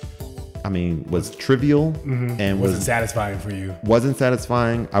was trivial, and wasn't satisfying for you. Wasn't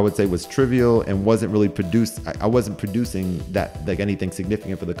satisfying. I would say was trivial and wasn't really I wasn't producing that, like, anything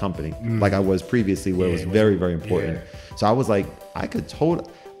significant for the company like I was previously, where it was very, very important. Yeah. So I was like,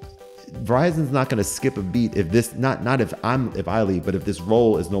 Verizon's not going to skip a beat if this, not if I leave, but if this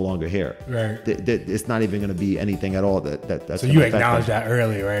role is no longer here. Right. It's not even going to be anything at all that's. So you acknowledged that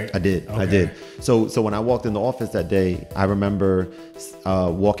early, right? I did. Okay. I did. So when I walked in the office that day, I remember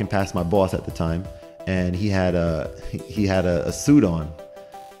walking past my boss at the time, and he had a suit on,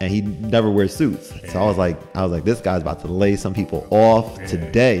 and he never wears suits. So I was like, this guy's about to lay some people off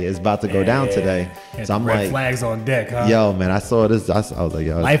today. It's about to go down today. So I'm red like, flags on deck, huh? yo, man, I saw this. I was like,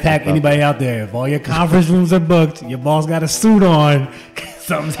 yo, life hack. Anybody out there? If all your conference rooms are booked, your boss got a suit on,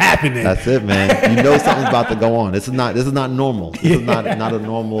 something's happening. That's it, man. You know something's about to go on. This is not normal. This is not a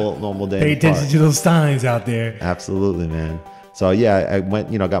normal day. Pay attention to those signs out there. Absolutely, man. So yeah, I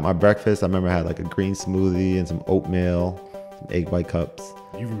went, got my breakfast. I remember I had like a green smoothie and some oatmeal, some egg white cups.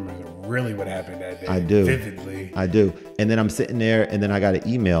 You remember really what happened that day? I do. Vividly. I do. And then I'm sitting there, and then I got an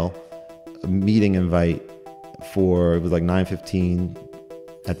email, a meeting invite for, it was like 9:15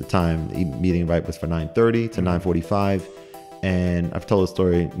 at the time. The meeting invite was for 9:30 to 9:45. And I've told the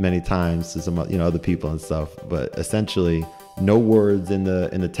story many times to some, other people and stuff, but essentially no words in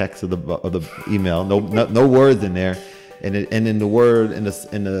the text of the email, no words in there. And in the word in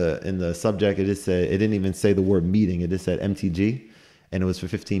the subject, it didn't even say the word meeting. It just said MTG, and it was for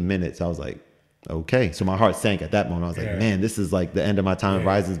 15 minutes. I was like, okay. So my heart sank at that moment. I was like, man, this is like the end of my time at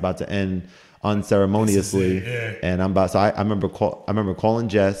Verizon is about to end unceremoniously. And I'm about. So I remember calling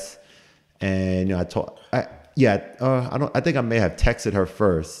Jess, and I think I may have texted her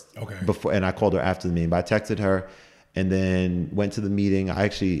first. Okay. Before, and I called her after the meeting. But I texted her. And then went to the meeting. I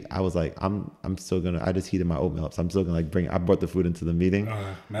was like, I'm still gonna. I just heated my oatmeal up, so I'm still gonna I brought the food into the meeting.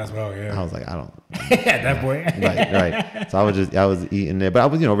 As well, yeah. I was like, I don't. At that point. right. So I was eating there, but I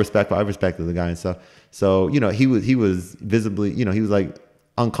was, respectful. I respected the guy and stuff. So he was visibly, he was like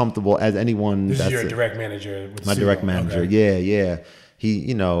uncomfortable as anyone. This is your direct manager. My direct manager. Okay. Yeah.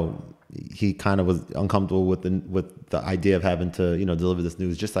 He kind of was uncomfortable with the idea of having to, deliver this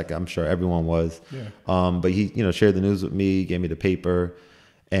news, just like I'm sure everyone was. Yeah. But he, shared the news with me, gave me the paper,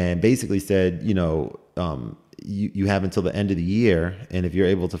 and basically said, you have until the end of the year, and if you're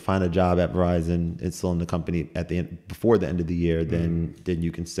able to find a job at Verizon, it's still in the company before the end of the year, then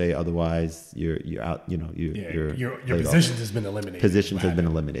you can stay. Otherwise, you're out. Your position has been eliminated. Positions has been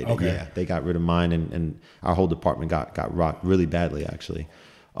eliminated. Okay. Yeah, they got rid of mine, and our whole department got rocked really badly, actually.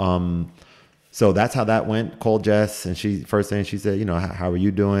 So that's how that went. Called Jess, and first thing she said, how are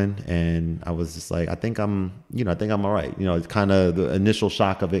you doing? And I was just like, I think I'm all right. It's kind of the initial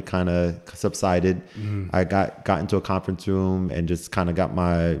shock of it kind of subsided. Mm-hmm. I got into a conference room and just kind of got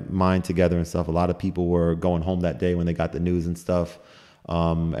my mind together and stuff. A lot of people were going home that day when they got the news and stuff.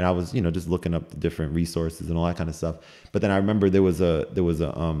 And I was, just looking up the different resources and all that kind of stuff. But then I remember there was a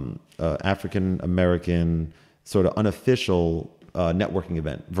African American sort of unofficial networking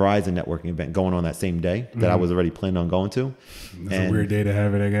event, Verizon networking event going on that same day that I was already planning on going to. It's a weird day to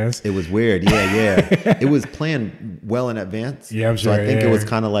have it, I guess. It was weird. Yeah. It was planned well in advance. Yeah, I'm sure. So I think it was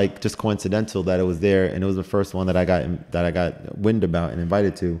kind of like just coincidental that it was there, and it was the first one that I got wind about and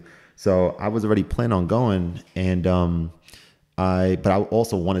invited to. So I was already planning on going, and but I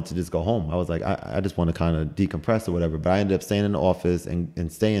also wanted to just go home. I was like, I just want to kind of decompress or whatever. But I ended up staying in the office and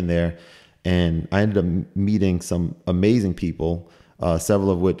staying there. And I ended up meeting some amazing people,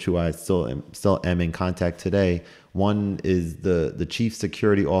 several of which who I still am in contact today. One is the chief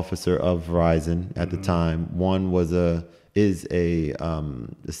security officer of Verizon at the time. One was a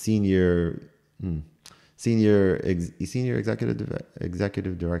senior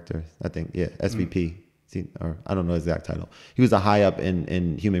executive director, I think. Yeah, SVP. Or I don't know his exact title. He was a high up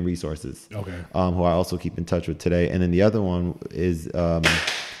in human resources. Okay. Who I also keep in touch with today. And then the other one is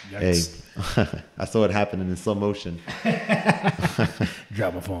I saw it happening in slow motion.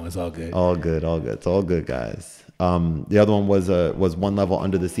 Drop my phone. It's all good. All good. It's all good, guys. The other one was one level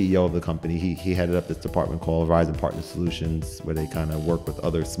under the CEO of the company. He headed up this department called Verizon Partner Solutions, where they kind of work with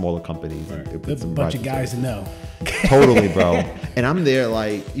other smaller companies. Right. And a bunch of guys to know. Totally, bro. And I'm there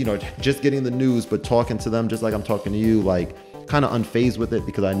like, just getting the news, but talking to them just like I'm talking to you, like kind of unfazed with it,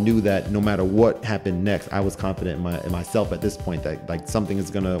 because I knew that no matter what happened next, I was confident in myself at this point that like something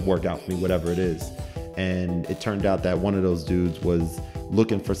is going to work out for me, whatever it is. And it turned out that one of those dudes was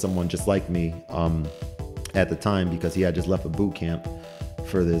looking for someone just like me at the time, because he had just left a boot camp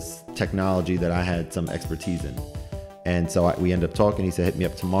for this technology that I had some expertise in. And so we ended up talking. He said, hit me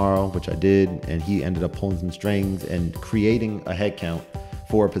up tomorrow, which I did. And he ended up pulling some strings and creating a headcount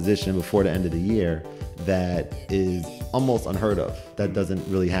for a position before the end of the year that is almost unheard of. That doesn't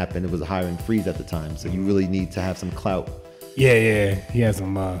really happen. It was a hiring freeze at the time. So you really need to have some clout Yeah. He has some,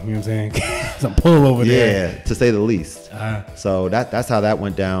 you know what I'm saying? Some pull over there. Yeah, to say the least. So that's how that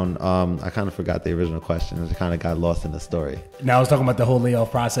went down. I kind of forgot the original question. I kind of got lost in the story. Now I was talking about the whole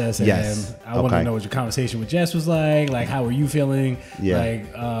layoff process, and Yes. I wanted to know what your conversation with Jess was like. Like, how were you feeling? Yeah.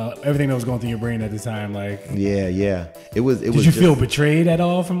 Like, everything that was going through your brain at the time. Like, Yeah. It was. did you feel betrayed at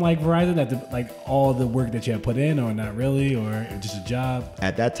all from like Verizon? That like all the work that you had put in, or not really, or just a job?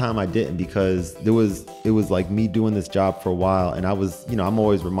 At that time, I didn't, because it was like me doing this job for a while, and I was, I'm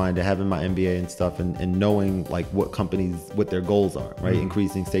always reminded, having my MBA and stuff, and knowing like what companies, what their goals are, right? Mm-hmm.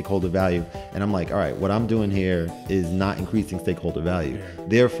 Increasing stakeholder value. And I'm like, all right, what I'm doing here is not increasing stakeholder value. Yeah.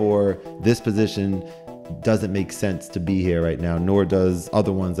 Therefore, this position doesn't make sense to be here right now, nor does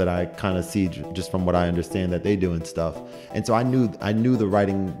other ones that I kind of see just from what I understand that they do and stuff. And so I knew the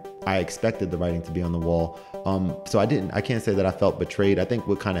writing, I expected the writing to be on the wall. So I can't say that I felt betrayed. I think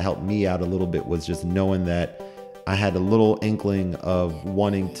what kind of helped me out a little bit was just knowing that I had a little inkling of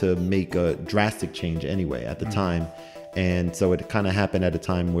wanting to make a drastic change anyway at the time. And so it kind of happened at a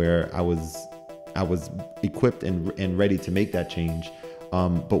time where I was equipped and ready to make that change.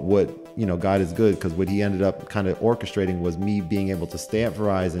 But what, God is good, because what he ended up kind of orchestrating was me being able to stay at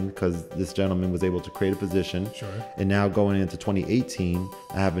Verizon, because this gentleman was able to create a position. Sure. And now going into 2018,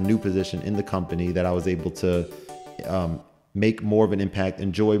 I have a new position in the company that I was able to make more of an impact,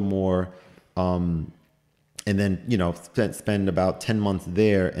 enjoy more, and then, spend about 10 months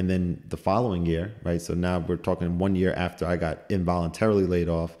there. And then the following year, right? So now we're talking 1 year after I got involuntarily laid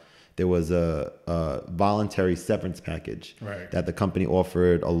off, there was a voluntary severance package that the company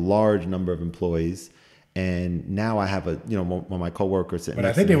offered a large number of employees. And now I have one of my coworkers sitting. But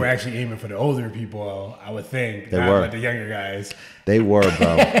I think they were actually aiming for the older people. I would think they not were like the younger guys. They were,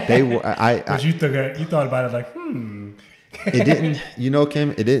 bro. They were. But you thought about it like, It didn't,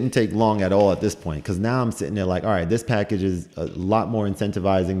 Kim, it didn't take long at all at this point, because now I'm sitting there like, all right, this package is a lot more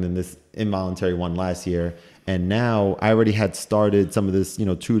incentivizing than this involuntary one last year. And now I already had started some of this,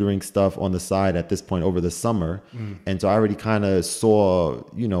 tutoring stuff on the side at this point over the summer. And so I already kind of saw,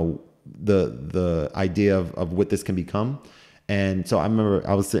 the idea of what this can become. And so I remember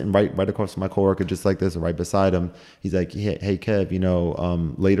I was sitting right across from my coworker, just like this, right beside him. He's like, hey Kev,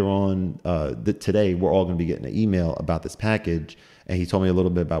 later on today, we're all going to be getting an email about this package. And he told me a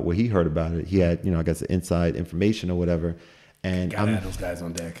little bit about what he heard about it. He had, I guess, inside information or whatever. And gotta have those guys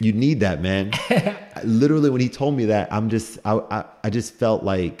on deck. You need that, man. Literally, when he told me that, I just felt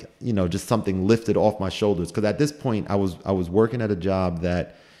like, just something lifted off my shoulders. Because at this point, I was working at a job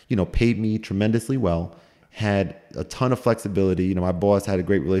that, paid me tremendously well, had a ton of flexibility. My boss had a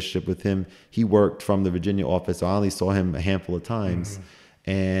great relationship with him. He worked from the Virginia office, so I only saw him a handful of times.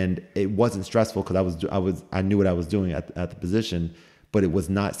 And it wasn't stressful, because I knew what I was doing at the position, but it was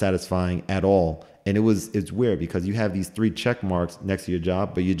not satisfying at all. And it's weird, because you have these 3 check marks next to your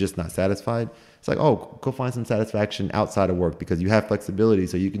job, but you're just not satisfied. It's like, oh, go find some satisfaction outside of work, because you have flexibility,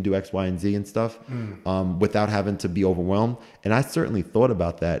 so you can do X, Y, and Z and stuff without having to be overwhelmed. And I certainly thought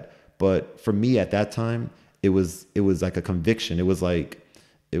about that, but for me at that time, it was like a conviction. It was like,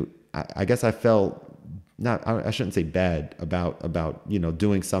 I guess I felt I shouldn't say bad about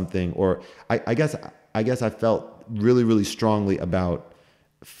doing something, or I guess I felt really, really strongly about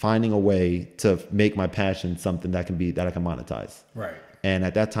finding a way to make my passion something that I can monetize. Right. And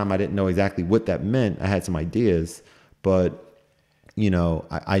at that time, I didn't know exactly what that meant. I had some ideas, but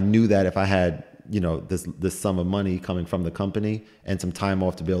I knew that if I had this sum of money coming from the company and some time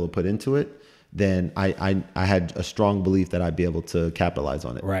off to be able to put into it, then I had a strong belief that I'd be able to capitalize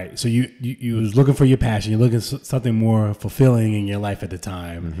on it. Right. So you was looking for your passion. You're looking for something more fulfilling in your life at the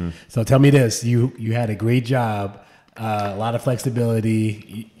time. So tell me this: you had a great job. A lot of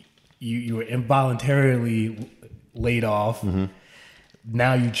flexibility. You were involuntarily laid off.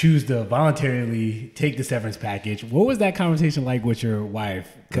 Now you choose to voluntarily take the severance package. What was that conversation like with your wife?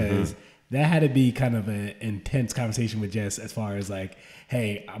 Because that had to be kind of an intense conversation with Jess, as far as like,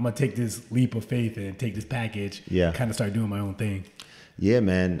 hey, I'm gonna take this leap of faith and take this package. Yeah. Kind of start doing my own thing. Yeah,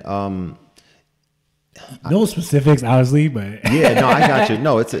 man. No specifics, obviously, but yeah, no, I got you.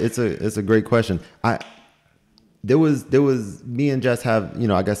 No, it's a great question. There was me and Jess have,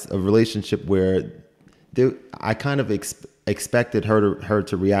 I guess, a relationship where I kind of expected her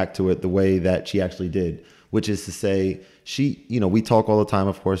to react to it the way that she actually did, which is to say, we talk all the time,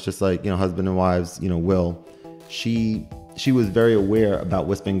 of course, just like, husband and wives, will. She was very aware about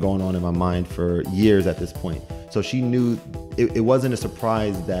what's been going on in my mind for years at this point. So she knew it wasn't a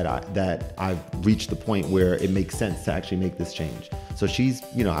surprise that I've reached the point where it makes sense to actually make this change. So she's,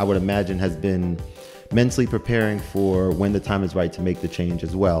 I would imagine, has been mentally preparing for when the time is right to make the change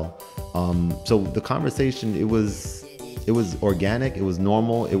as well. So the conversation, it was organic. It was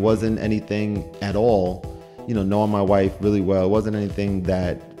normal. It wasn't anything at all, knowing my wife really well, it wasn't anything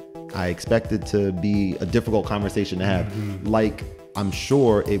that I expected to be a difficult conversation to have. Like, I'm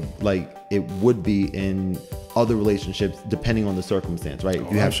sure it would be in other relationships, depending on the circumstance, right?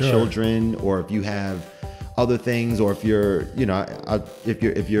 If you have children, or if you have other things, or if you're,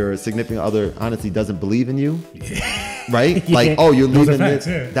 if your significant other honestly doesn't believe in you, right? Like, oh, you're leaving this.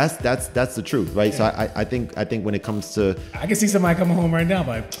 That's the truth, right? So I think when it comes to, I can see somebody coming home right now,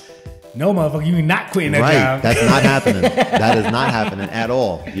 like, no, motherfucker, you're not quitting that job. That's not happening. That is not happening at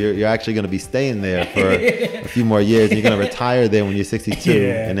all. You're actually going to be staying there for a few more years. And you're going to retire there when you're 62,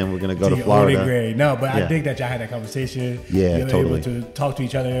 and then we're going to go to Florida. Great. No, but I think that y'all had that conversation. Yeah, you were totally. able to talk to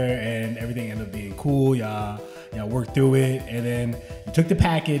each other, and everything ended up being cool. Y'all worked through it, and then you took the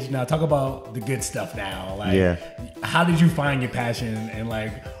package. Now talk about the good stuff now. Like, how did you find your passion, and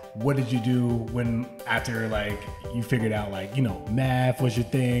like, what did you do after you figured out math was your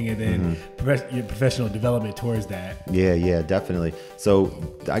thing, and then your professional development towards that? Yeah, definitely. So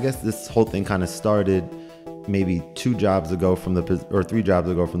I guess this whole thing kind of started maybe 2 jobs ago or 3 jobs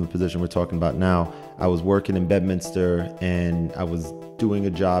ago from the position we're talking about now. I was working in Bedminster, and I was doing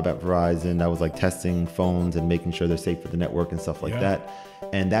a job at Verizon. I was testing phones and making sure they're safe for the network and stuff like that.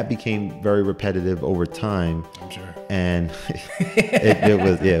 And that became very repetitive over time. I'm sure. And it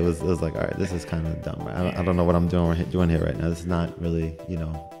was like, all right, this is kind of dumb. Right? I don't know what I'm doing here right now. This is not really,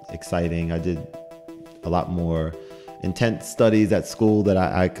 exciting. I did a lot more intense studies at school that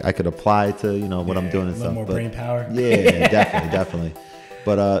I could apply to, what I'm doing and stuff. More brain power. Yeah, definitely.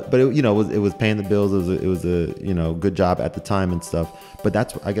 But it was paying the bills. It was a good job at the time and stuff. But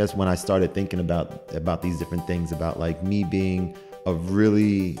that's, I guess, when I started thinking about these different things, about me being a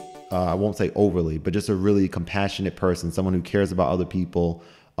really, I won't say overly, but just a really compassionate person, someone who cares about other people,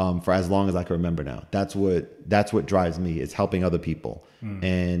 for as long as I can remember now. That's what drives me, is helping other people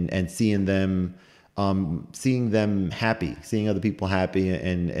and seeing them happy, seeing other people happy,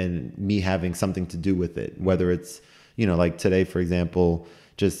 and me having something to do with it. Whether it's, like today, for example,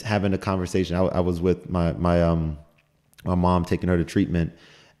 just having a conversation. I was with my mom, taking her to treatment.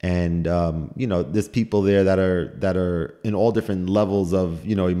 And, there's people there that are in all different levels of,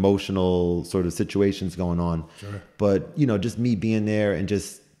 emotional sort of situations going on. Sure. But, just me being there and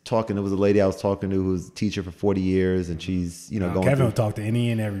just talking. There was a lady I was talking to who's a teacher for 40 years, and she's, going Kevin will talk to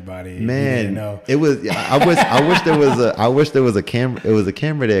any and everybody. Man, it was, I wish there was a camera. It was a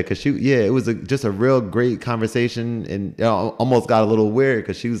camera there, because it was just a real great conversation, and almost got a little weird,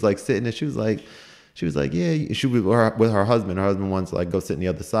 because she was sitting there. She was like, yeah, she was with her husband. Her husband wants to go sit on the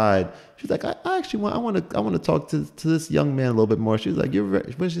other side. She's like, I want to talk to this young man a little bit more. She was like,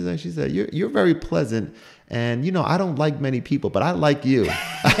 she said, you're very pleasant, and I don't like many people, but I like you.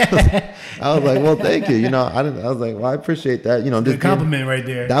 I was like, well, thank you. I was like, well, I appreciate that. The compliment right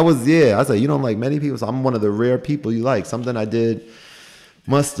there. That was, I was like, you don't like many people, so I'm one of the rare people you like. Something I did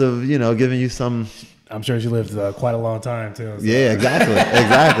must have, given you some. I'm sure she lived quite a long time too. So. Yeah,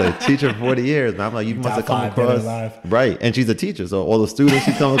 exactly. Teacher for 40 years. And I'm like, you must have come across. Right. And she's a teacher. So all the students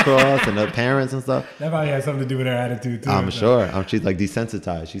she's come across and her parents and stuff. That probably has something to do with her attitude too. I'm sure. She's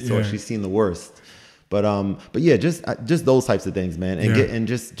desensitized. She's seen the worst. But yeah, just those types of things, man. And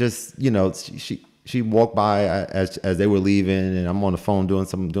she walked by as they were leaving, and I'm on the phone doing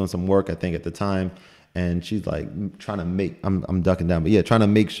some work, I think, at the time. And she's trying to make, I'm ducking down, but trying to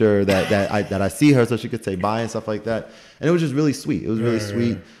make sure that I see her so she could say bye and stuff like that. And it was just really sweet. It was really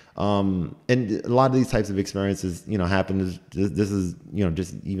sweet. And a lot of these types of experiences, happen. This is,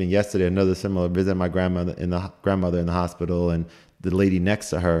 just even yesterday, another similar visit. My grandmother in the hospital, and the lady next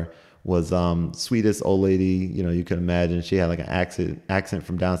to her was sweetest old lady you could imagine. She had an accent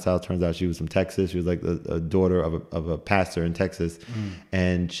from down south. Turns out she was from Texas. She was a daughter of a pastor in Texas,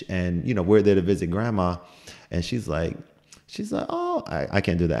 and we're there to visit grandma, and she's like, oh, I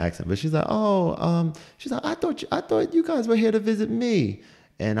can't do the accent, but she's like, oh, I thought you guys were here to visit me.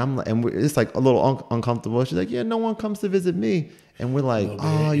 And it's a little uncomfortable. She's like, yeah, no one comes to visit me. And we're like,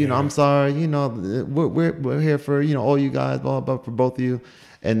 I'm sorry, we're here for all you guys, blah blah, for both of you.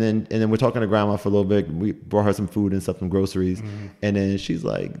 And then we're talking to grandma for a little bit. We brought her some food and stuff, some groceries. And then she's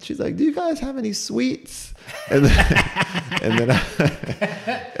like, do you guys have any sweets? And then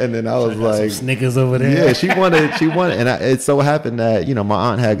I was like, some Snickers over there. Yeah, she wanted, and it so happened that my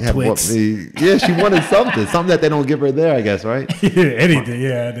aunt had bought me. Yeah, she wanted something that they don't give her there, I guess, right? Yeah, anything.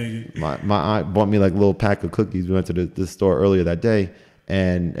 Yeah, I think my aunt bought me a little pack of cookies. We went to the store earlier that day.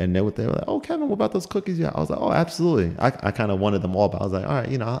 And they were like, oh, Kevin, what about those cookies? Yeah, I was like, oh, absolutely. I kind of wanted them all, but I was like, all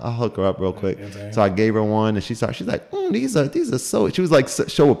right, I'll hook her up real quick. Okay. So I gave her one, and she's like, these are so. She was like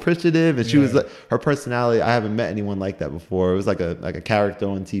so appreciative, and she was like, her personality. I haven't met anyone like that before. It was like a character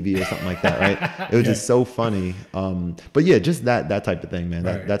on TV or something like that, right? It was just so funny. But yeah, just that type of thing, man.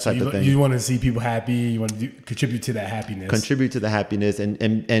 That type of thing. You want to see people happy. You want to contribute to that happiness. Contribute to the happiness,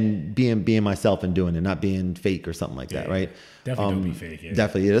 and being myself and doing it, not being fake or something like that, right? Definitely don't be fake. Yeah.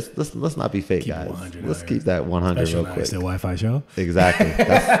 Definitely. Yeah, let's not be fake, guys. Let's keep that 100 real quick. IStealWiFi Show. Exactly.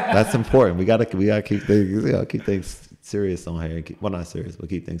 That's important. We gotta keep things keep things serious on here. Well, not serious, but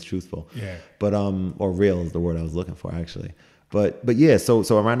keep things truthful. Yeah. But or real is the word I was looking for, actually. But yeah. So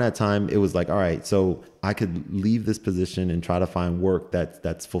around that time, it was like, all right, so I could leave this position and try to find work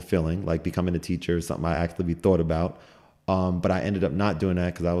that's fulfilling, like becoming a teacher is something I actively thought about. But I ended up not doing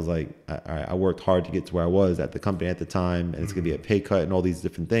that because I was like, I worked hard to get to where I was at the company at the time, and it's gonna be a pay cut and all these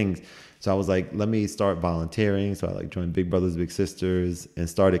different things. So I was like, let me start volunteering. So I joined Big Brothers Big Sisters and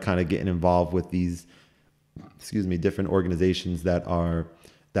started kind of getting involved with these, different organizations that are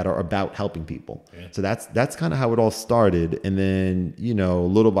about helping people. Yeah. So that's kind of how it all started, and then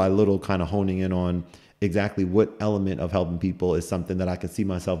little by little, kind of honing in on exactly what element of helping people is something that I can see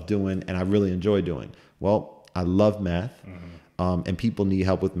myself doing and I really enjoy doing. Well, I love math, and people need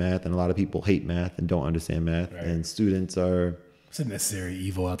help with math, and a lot of people hate math and don't understand math, and students are. It's a necessary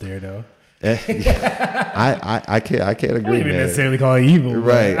evil out there, though. I can't agree. I don't even necessarily call it evil,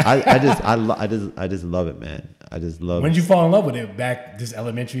 right? I just love it, man. I just love. When did you fall in love with it? Back just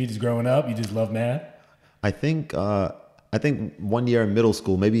elementary, just growing up, you just love math. I think 1 year in middle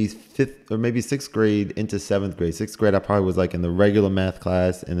school, maybe fifth or maybe sixth grade into seventh grade. Sixth grade, I probably was like in the regular math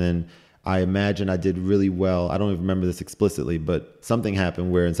class, and then I imagine I did really well. I don't even remember this explicitly, but something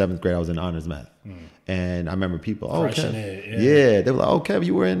happened where in seventh grade I was in honors math, and I remember people, Kev, they were like, oh, Kev,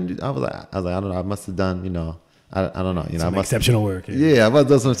 you were in. I was like, I don't know. I must have done, I don't know, some exceptional work. Yeah, I must have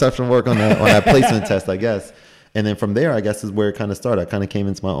done some exceptional work on that placement test, I guess. And then from there, I guess is where it kind of started. I kind of came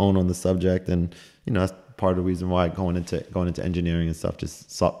into my own on the subject, and that's part of the reason why going into engineering and stuff,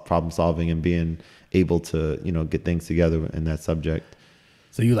 just problem solving and being able to get things together in that subject.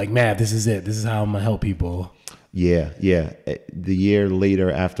 So you like math? This is it. This is how I'm gonna help people. Yeah. The year later,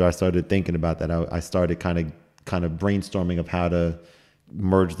 after I started thinking about that, I started kind of brainstorming of how to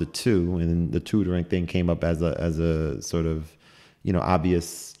merge the two, and the tutoring thing came up as a sort of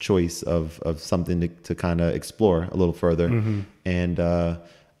obvious choice of something to kind of explore a little further. And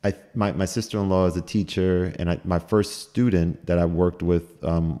my sister-in-law is a teacher, and my first student that I worked with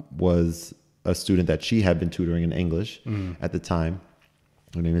was a student that she had been tutoring in English at the time.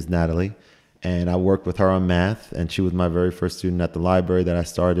 Her name is Natalie, and I worked with her on math, and she was my very first student at the library that I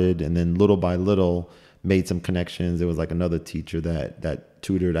started. And then little by little made some connections. There was like another teacher that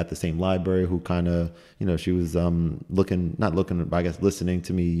tutored at the same library who kind of, she was not looking, but I guess listening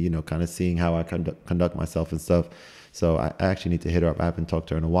to me, kind of seeing how I conduct myself and stuff. So I actually need to hit her up. I haven't talked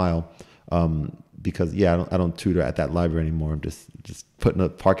to her in a while. Because I don't tutor at that library anymore. I'm just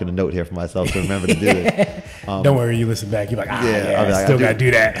parking a note here for myself to remember to do it. Don't worry, you listen back. You're like, I still gotta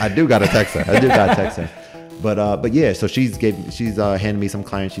do that. I do gotta text her. But yeah, so she's handed me some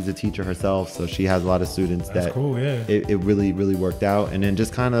clients. She's a teacher herself, so she has a lot of students. That's cool. Yeah, it really worked out, and then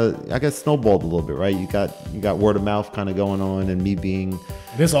just kind of, I guess, snowballed a little bit, right? You got word of mouth kind of going on, and me being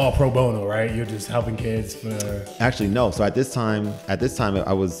this all pro bono, right? You're just helping kids for. Actually, no. So at this time,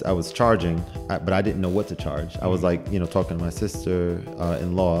 I was charging, but I didn't know what to charge. I was like, talking to my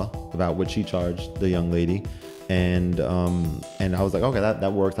sister-in-law about what she charged the young lady. And I was like, okay,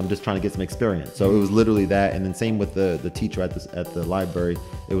 that works. I'm just trying to get some experience. So it was literally that. And then same with the teacher at the library.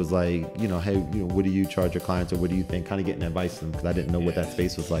 It was like, hey, what do you charge your clients, or what do you think? Kind of getting advice from them, because I didn't know what that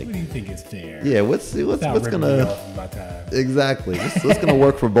space was like. What do you think is fair? Yeah, what's gonna exactly what's gonna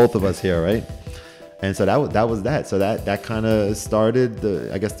work for both of us here, right? And so that was that. So that kind of started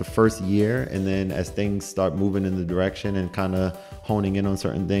the first year, and then as things start moving in the direction and kind of honing in on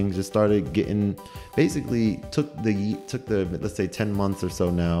certain things, just started getting, basically took the let's say 10 months or so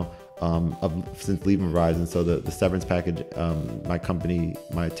now since leaving Verizon. So the severance package, my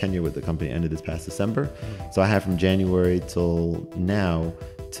tenure with the company ended this past December. So I had from January till now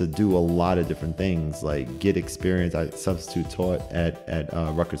to do a lot of different things, like get experience. I substitute taught at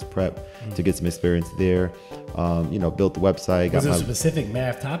Rutgers Prep to get some experience there. Built the website. Was it a specific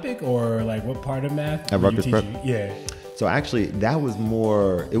math topic, or like what part of math? At Rutgers Prep? Yeah. So actually, it was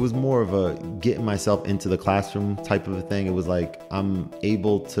more of a getting myself into the classroom type of a thing. It was like, I'm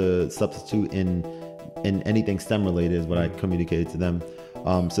able to substitute in anything STEM related is what I communicated to them.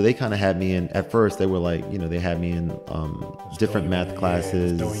 So they kind of had me in, at first they were like, they had me in different math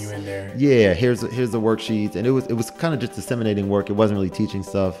classes. Throwing you in there. Yeah, here's the worksheets. And it was kind of just disseminating work. It wasn't really teaching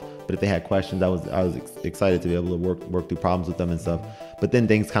stuff, but if they had questions, I was excited to be able to work through problems with them and stuff. But then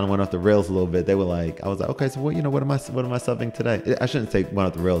things kind of went off the rails a little bit. They were like, I was like, okay, so what am I subbing today? I shouldn't say went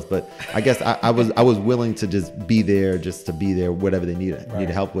off the rails, but I guess I was willing to just be there, whatever they needed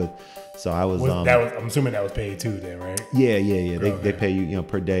help with. So I was, I'm assuming that was paid too then, right? Yeah. They pay you,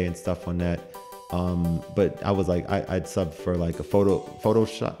 per day and stuff on that. But I was like, I'd sub for like a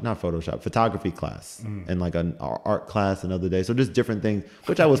photography class and like an art class another day. So just different things,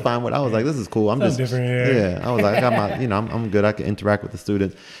 which I was fine with. I was like, this is cool. I'm just different. Yeah. I was like, I got my, I'm good. I can interact with the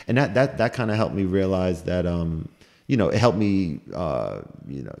students. And that kind of helped me realize that, it helped me,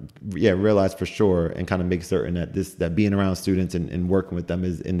 realize for sure and kind of make certain that being around students and working with them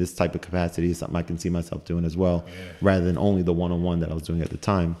is in this type of capacity is something I can see myself doing as well, rather than only the one-on-one that I was doing at the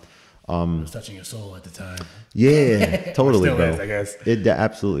time. It was touching your soul at the time. Yeah, totally, still bro. is, I guess. It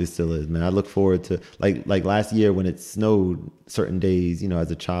absolutely still is, man. I look forward to like last year when it snowed certain days,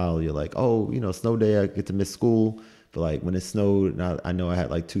 as a child, you're like, oh, snow day, I get to miss school. But like when it snowed, and I know I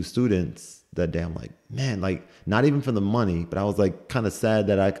had like 2 students that day, I'm like, man, like not even for the money, but I was like kind of sad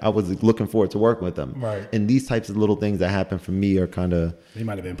that I was looking forward to working with them. Right. And these types of little things that happen for me are kind of. They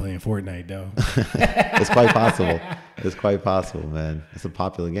might have been playing Fortnite though. It's quite possible. It's quite possible, man. It's a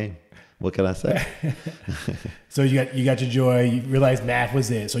popular game. What can I say? So you got your joy. You realized math was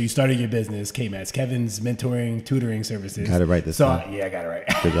it. So you started your business, KMATS, Kevin's Mentoring Tutoring Services. Got it right this time. Yeah, I got it right.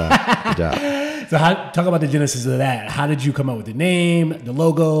 Good job. So talk about the genesis of that. How did you come up with the name, the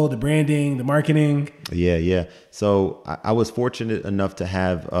logo, the branding, the marketing? Yeah. So I was fortunate enough to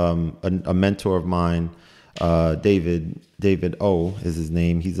have a mentor of mine, David O is his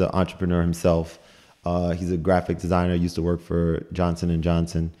name. He's an entrepreneur himself. He's a graphic designer. Used to work for Johnson &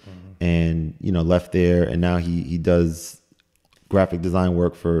 Johnson. And, left there. And now he does graphic design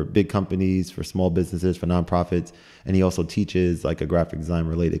work for big companies, for small businesses, for nonprofits. And he also teaches like a graphic design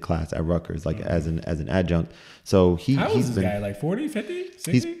related class at Rutgers, like as an adjunct. So how old is this guy? Like 40, 50,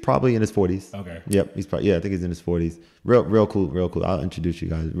 60? He's probably in his 40s. Okay. Yep. I think he's in his 40s. Real cool. I'll introduce you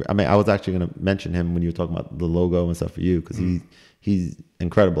guys. I mean, I was actually going to mention him when you were talking about the logo and stuff for you, because he's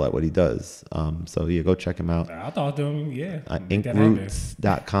incredible at what he does. So yeah, go check him out. I'll talk to him. Yeah.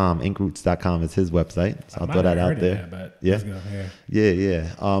 Inkroots.com. Inkroots.com is his website. So I'll throw that out there.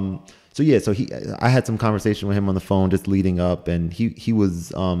 So I had some conversation with him on the phone just leading up, and he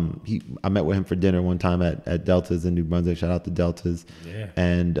was I met with him for dinner one time at Delta's in New Brunswick. Shout out to Delta's. Yeah.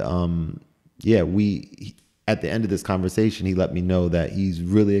 And at the end of this conversation, he let me know that he's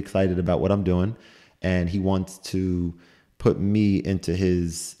really excited about what I'm doing, and he wants to put me into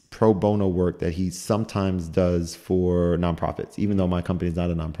his pro bono work that he sometimes does for nonprofits, even though my company is not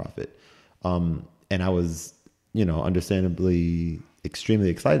a nonprofit. And I was, understandably extremely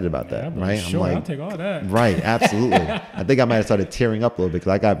excited about that, right? Sure, I'll take all that. Right, absolutely. I think I might have started tearing up a little bit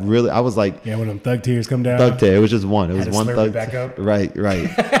because I was like, when them thug tears come down. Thug tear. It was just one. It was one thug. Back up. Right.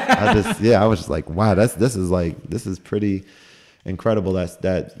 I was just like, wow, this is pretty incredible.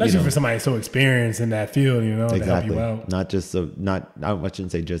 Especially for somebody so experienced in that field, exactly. To help you out. Not just I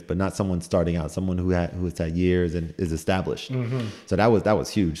shouldn't say just, but not someone starting out, someone who has had years and is established. Mm-hmm. So that was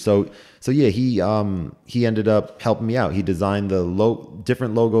huge. So yeah, he ended up helping me out. He designed the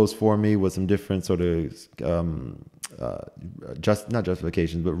different logos for me with some different sort of not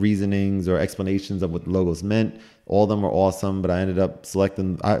justifications, but reasonings or explanations of what the logos meant. All of them were awesome, but I ended up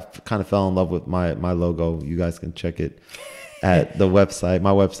selecting. I kind of fell in love with my logo. You guys can check it at the website.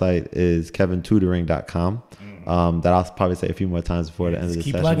 My website is kevintutoring.com. That I'll probably say a few more times before the end of the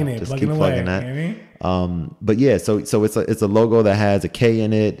session. Just keep plugging that. But yeah, so it's a logo that has a K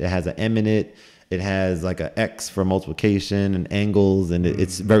in it. It has an M in it. It has like an X for multiplication and angles, and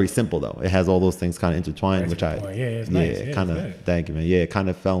it's very simple though. It has all those things kind of intertwined, which it's nice. Thank you, man. Yeah, kind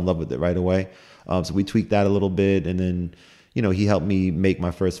of fell in love with it right away. So we tweaked that a little bit, and then he helped me make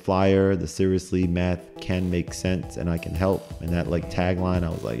my first flyer, the Seriously Math Can Make Sense and I Can Help. And that like tagline, I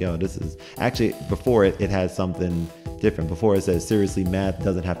was like, this is actually, before it has something different. Before it says, seriously, math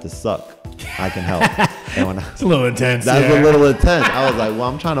doesn't have to suck. I can help. And it's a little intense. That's a little intense. I was like, well,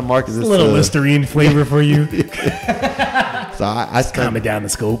 I'm trying to market this. A little Listerine flavor for you. So I spent, calm it down the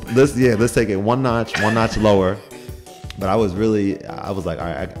scope. Let's take it one notch lower. But I was like, all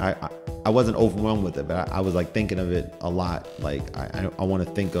right, I wasn't overwhelmed with it, but I was like thinking of it a lot. Like I want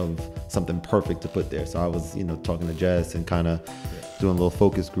to think of something perfect to put there. So I was, talking to Jess and kind of doing a little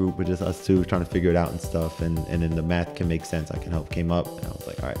focus group with just us two, trying to figure it out and stuff. And then the Math Can Make Sense, I Can Help came up, and I was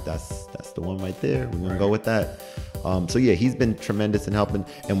like, all right, that's the one right there. We're gonna go with that. So yeah, he's been tremendous in helping.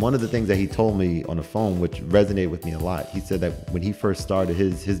 And one of the things that he told me on the phone, which resonated with me a lot, he said that when he first started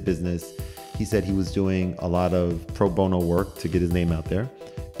his business, he said he was doing a lot of pro bono work to get his name out there.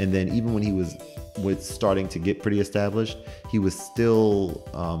 And then even when he was starting to get pretty established, he was still,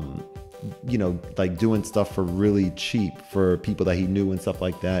 like doing stuff for really cheap for people that he knew and stuff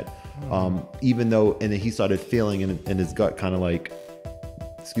like that. Even though, and then he started feeling in his gut kind of like,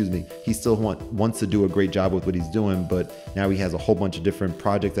 he still wants to do a great job with what he's doing, but now he has a whole bunch of different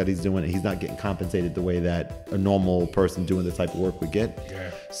projects that he's doing, and he's not getting compensated the way that a normal person doing this type of work would get.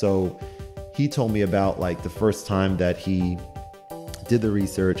 Yeah. So he told me about like the first time that he did the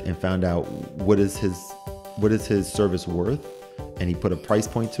research and found out what is his service worth, and he put a price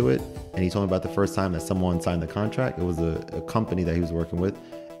point to it. And he told me about the first time that someone signed the contract. It was a company that he was working with,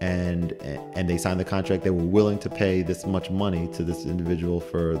 and they signed the contract. They were willing to pay this much money to this individual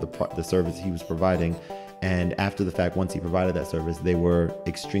for the service he was providing. And after the fact, once he provided that service, they were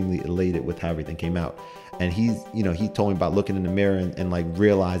extremely elated with how everything came out. And he told me about looking in the mirror and like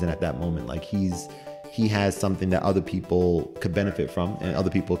realizing at that moment, like he has something that other people could benefit from, and other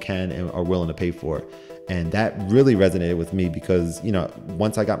people can and are willing to pay for. And that really resonated with me because,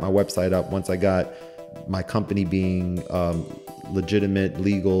 once I got my website up, once I got my company being legitimate,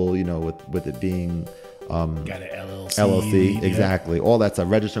 legal, with it being got an LLC, exactly, all that stuff,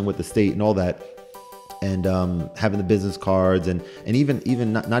 registering with the state and all that, and having the business cards and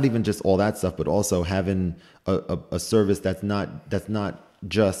even not even just all that stuff, but also having a service that's not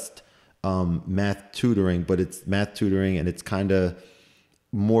just math tutoring, but it's math tutoring, and it's kind of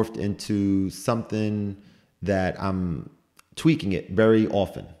morphed into something that I'm tweaking it very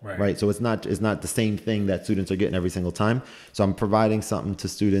often, right? So it's not the same thing that students are getting every single time. So I'm providing something to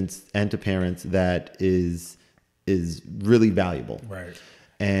students and to parents that is really valuable, right?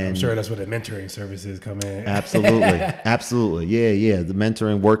 And I'm sure that's where the mentoring services come in. Absolutely, yeah. The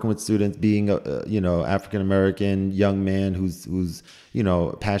mentoring, working with students, being a African American young man who's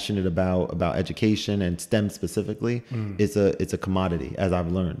passionate about education and STEM specifically. It's a commodity, as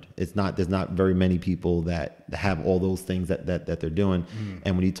I've learned. There's not very many people that have all those things that they're doing.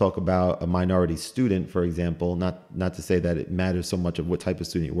 And when you talk about a minority student, for example, not to say that it matters so much of what type of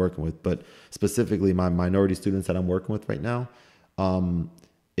student you're working with, but specifically my minority students that I'm working with right now,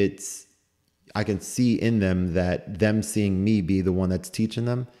 I can see in them that them seeing me be the one that's teaching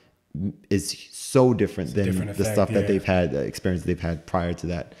them is so different than the stuff that they've had, the experience they've had prior to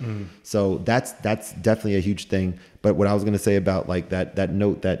that. So that's definitely a huge thing. But what I was going to say about like that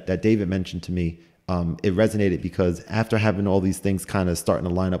note that David mentioned to me, it resonated because after having all these things kind of starting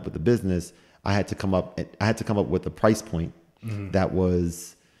to line up with the business, I had to come up with a price point that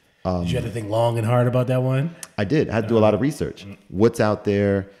was. Did you have to think long and hard about that one? I did. I had to do a lot of research. What's out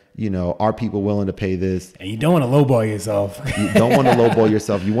there? Are people willing to pay this? And you don't want to lowball yourself. You don't want to lowball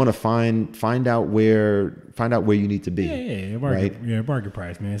yourself. You want to find out where you need to be. Yeah, market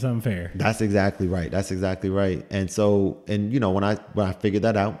price, man. Something fair. That's exactly right. And so, when I figured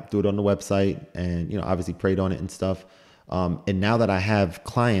that out, threw it on the website, and obviously prayed on it and stuff. And now that I have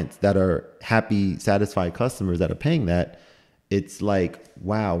clients that are happy, satisfied customers that are paying that, it's like,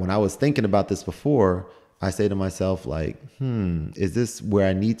 wow, when I was thinking about this before, I say to myself, like, is this where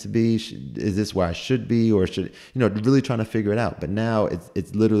I need to be? Is this where I should be? Or should, really trying to figure it out. But now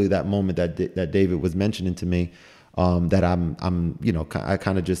it's literally that moment that David was mentioning to me, that I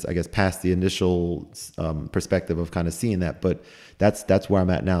kind of just, I guess, past the initial perspective of kind of seeing that. But that's where I'm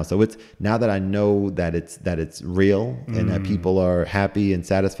at now. So it's now that I know that it's real and that people are happy and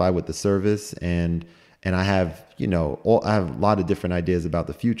satisfied with the service, and I have, I have a lot of different ideas about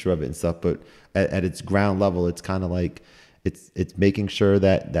the future of it and stuff, but at its ground level, it's kind of like, it's making sure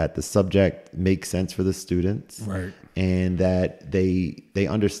that the subject makes sense for the students, right? And that they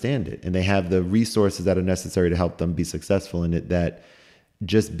understand it, and they have the resources that are necessary to help them be successful in it. That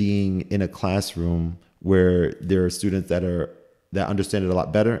just being in a classroom where there are students that understand it a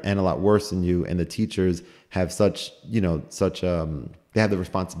lot better and a lot worse than you, and the teachers have they have the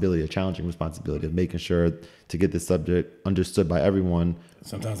responsibility, a challenging responsibility of making sure to get this subject understood by everyone.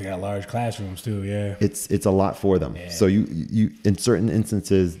 Sometimes they got large classrooms too. Yeah, it's a lot for them. Yeah. So you in certain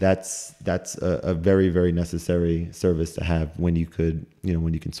instances, that's a very, very necessary service to have when you can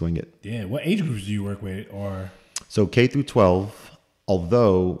swing it. Yeah. What age groups do you work with? Or so K through 12.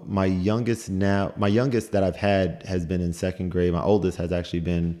 Although my youngest that I've had has been in second grade. My oldest has actually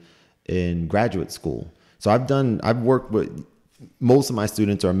been in graduate school. So I've worked with most of my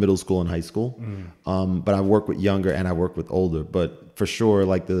students are middle school and high school, but I work with younger and I work with older. But for sure,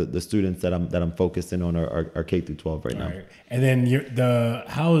 like the students that I'm focusing on are K through 12 right now. Right. And then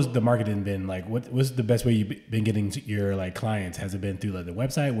how has the marketing been? Like, what's the best way you've been getting your like clients? Has it been through like the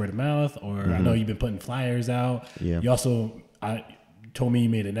website, word of mouth, or I know you've been putting flyers out. Yeah. You also told me you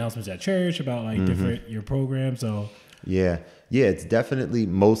made announcements at church about like different your programs. So yeah, it's definitely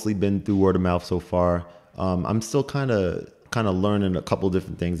mostly been through word of mouth so far. I'm still kind of learning a couple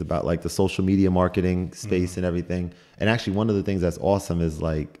different things about like the social media marketing space and everything. And actually one of the things that's awesome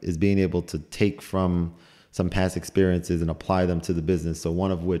is being able to take from some past experiences and apply them to the business. So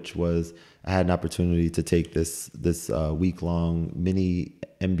one of which was I had an opportunity to take this week-long mini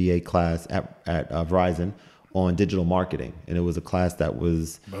MBA class at Verizon on digital marketing, and it was a class that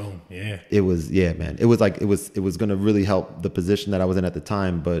was boom. Yeah, it was man. It was going to really help the position that I was in at the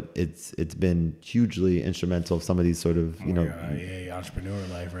time, but it's been hugely instrumental of some of these sort of entrepreneur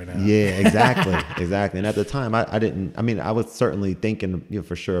life right now. Yeah, exactly. And at the time, I was certainly thinking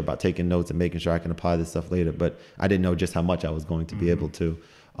for sure about taking notes and making sure I can apply this stuff later, but I didn't know just how much I was going to be able to.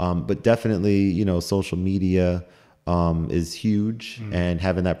 But definitely, social media is huge, and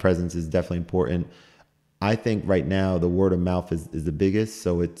having that presence is definitely important. I think right now the word of mouth is the biggest.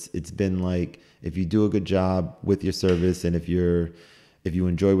 So it's been like, if you do a good job with your service, and if you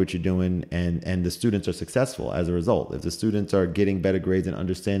enjoy what you're doing, and the students are successful as a result, if the students are getting better grades and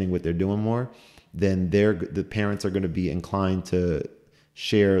understanding what they're doing more, then the parents are going to be inclined to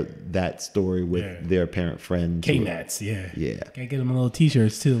share that story with their parent friends. KMATS, yeah. Gotta get them a little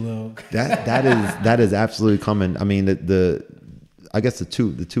t-shirts too. That is absolutely coming. I mean, I guess the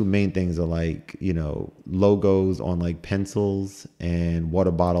two main things are like, logos on like pencils and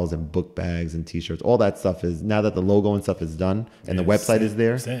water bottles and book bags and t-shirts. All that stuff is, now that the logo and stuff is done and the website is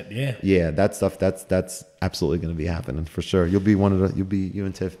there. Yeah, that stuff, that's absolutely going to be happening for sure. You'll be you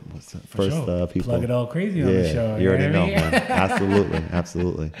and Tiff first people. Plug it all crazy on the show. You already know, man.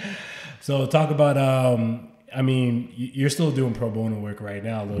 Absolutely. So talk about, you're still doing pro bono work right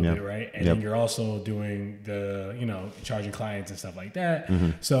now a little bit, right? And then you're also doing the, charging clients and stuff like that.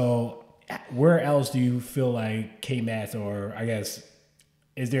 So where else do you feel like KMATS, or I guess,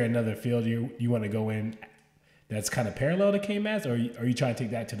 is there another field you want to go in that's kind of parallel to KMATS, or are you trying to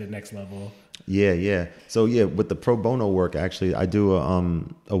take that to the next level? Yeah. So with the pro bono work, actually, I do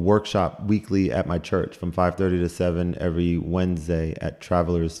a workshop weekly at my church from 5:30 to 7 every Wednesday at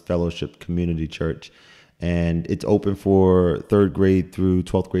Travelers Fellowship Community Church. And it's open for 3rd grade through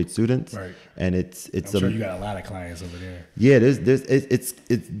 12th grade students. Right. And it's I'm sure you got a lot of clients over there. Yeah, it's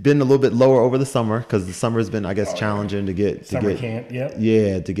been a little bit lower over the summer, because the summer has been, I guess, challenging to get camp. Yep.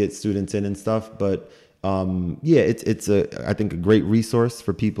 Yeah, to get students in and stuff. But it's I think a great resource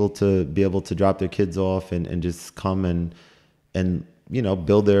for people to be able to drop their kids off and just come and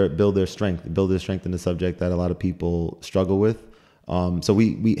build their strength in the subject that a lot of people struggle with. So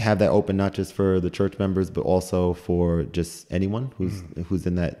we have that open not just for the church members, but also for just anyone who's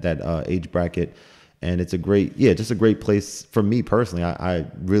in that age bracket. And it's just a great place for me personally. I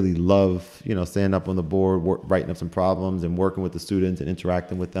really love, standing up on the board, writing up some problems and working with the students and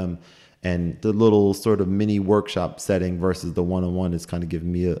interacting with them. And the little sort of mini workshop setting versus the one-on-one is kind of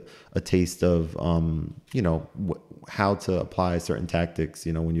giving me a taste of, how to apply certain tactics,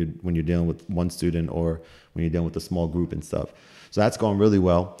 when you're dealing with one student or when you're dealing with a small group and stuff. So that's going really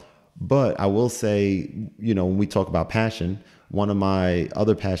well. But I will say, when we talk about passion, one of my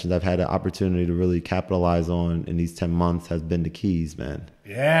other passions I've had an opportunity to really capitalize on in these 10 months has been the keys, man.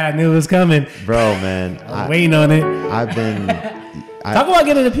 Yeah, I knew it was coming. Bro, man. I'm waiting on it. Talk about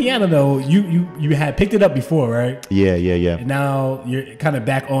getting the piano though. You had picked it up before, right? Yeah. And now you're kind of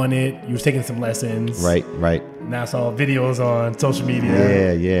back on it. You were taking some lessons. Right. Now I saw videos on social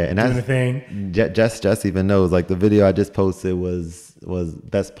media. Yeah. And that's the thing. Jess even knows, like, the video I just posted was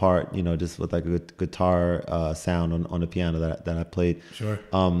best part, just with like a good guitar sound on the piano that I played. Sure.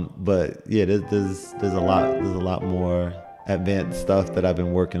 But yeah, there's a lot more advanced stuff that I've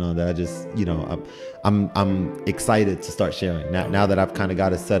been working on that I just, I'm excited to start sharing now that I've kind of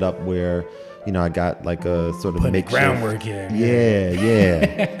got it set up where, I got like a sort of makeshift groundwork here.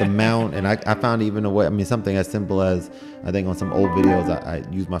 Yeah. The mount, and I found even a way, something as simple as, I think on some old videos, I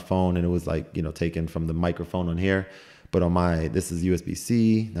used my phone and it was like, taken from the microphone on here. But on this is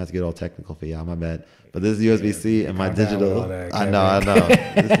USB-C, not to get all technical for y'all, my bad. But this is USB-C and my digital. I know. I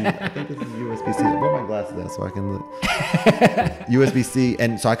think this is USB-C. I brought my glasses out so I can look. USB-C,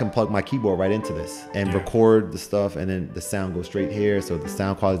 and so I can plug my keyboard right into this and record the stuff, and then the sound goes straight here. So the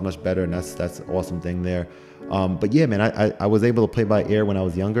sound quality is much better, and that's an awesome thing there. But yeah, man, I was able to play by ear when I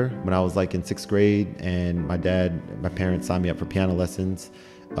was younger, when I was like in 6th grade, and my parents signed me up for piano lessons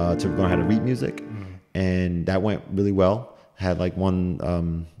to learn how to read music. And that went really well. Had like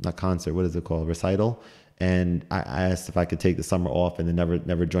one, not concert, what is it called? Recital. And I asked if I could take the summer off, and then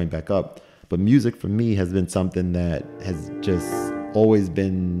never joined back up. But music for me has been something that has just always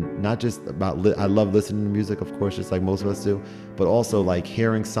been not just about, I love listening to music, of course, just like most of us do, but also like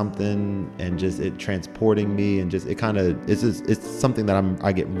hearing something and just it transporting me, and just it's something that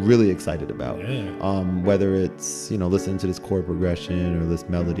I get really excited about. Whether it's, listening to this chord progression or this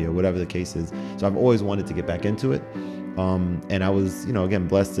melody or whatever the case is. So I've always wanted to get back into it. And I was, again,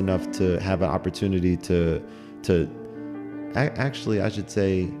 blessed enough to have an opportunity to actually, I should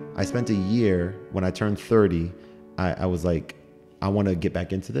say, I spent a year when I turned 30. I was like, I want to get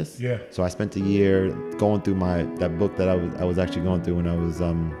back into this. Yeah. So I spent a year going through that book that I was actually going through when I was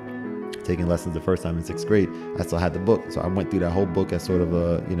taking lessons the first time in 6th grade. I still had the book, so I went through that whole book as sort of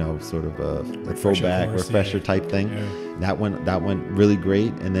a throwback, refresher type thing. Yeah. That went really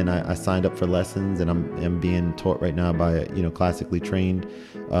great, and then I signed up for lessons, and I'm being taught right now by a classically trained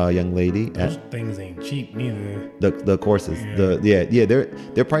young lady. Those things ain't cheap neither. The courses, they're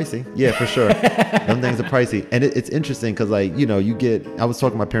pricey. Yeah, for sure. Them things are pricey, and it's interesting because I was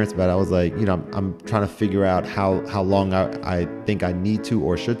talking to my parents about it. I was like, I'm trying to figure out how long I think I need to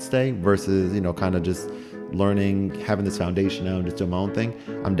or should stay versus kind of just learning, having this foundation now and just doing my own thing.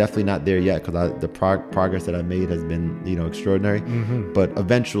 I'm definitely not there yet because the progress that I made has been extraordinary. But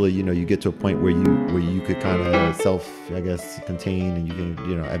eventually you get to a point where you could kind of contain, and you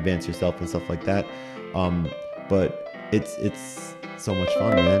can advance yourself and stuff like that. But it's so much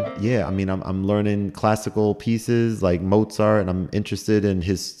fun, man. Yeah, I mean, I'm learning classical pieces like Mozart, and I'm interested in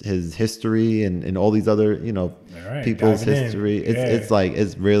his history and all these other people's history.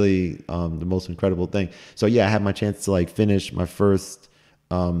 It's really the most incredible thing. So yeah, I had my chance to finish my first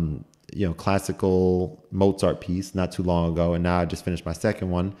classical Mozart piece not too long ago, and now I just finished my second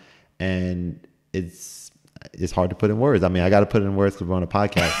one, and it's hard to put in words. I mean, I got to put it in words because we're on a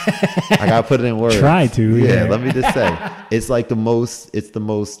podcast. I got to put it in words. Try to. Yeah. Let me just say, it's the most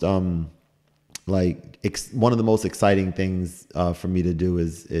one of the most exciting things for me to do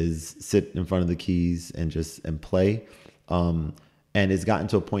is sit in front of the keys and play. And it's gotten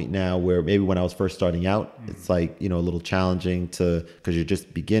to a point now where maybe when I was first starting out, it's a little challenging because you're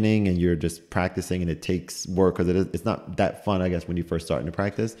just beginning and you're just practicing, and it takes work because it's not that fun, I guess, when you first starting to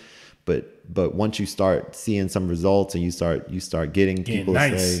practice. But once you start seeing some results and you start getting people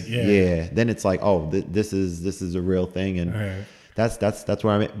to say, then it's like, oh, this is a real thing, and that's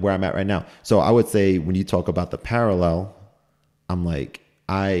where I'm at right now. So I would say when you talk about the parallel, I'm like,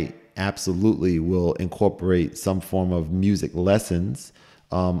 I absolutely will incorporate some form of music lessons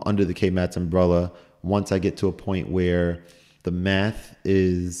under the KMATS umbrella once I get to a point where the math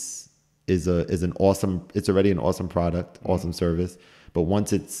is already an awesome product, awesome service. But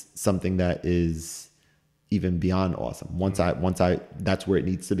once it's something that is even beyond awesome, once I that's where it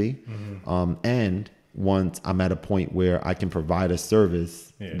needs to be. And once I'm at a point where I can provide a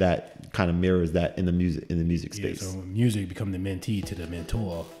service that kind of mirrors that in the music space. So music become the mentee to the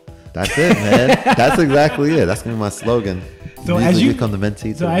mentor. That's it, man. That's exactly it. That's gonna be my slogan. So music as you become the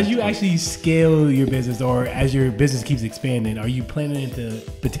mentee. So as you actually scale your business, or as your business keeps expanding, are you planning to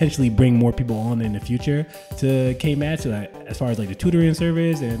potentially bring more people on in the future to KMATS, as far as the tutoring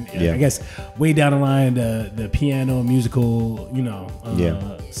service, and I guess way down the line the piano musical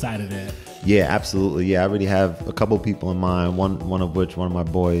side of that? Yeah, absolutely. Yeah, I already have a couple people in mind. One of which, one of my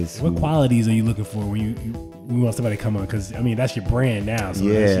boys. What qualities are you looking for when you want somebody to come on? Because I mean, that's your brand now, so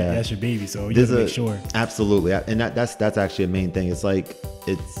that's your baby. So you have to make sure. Absolutely, and that's actually a main thing. It's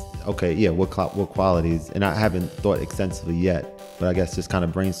okay. Yeah, what qualities? And I haven't thought extensively yet, but I guess just kind of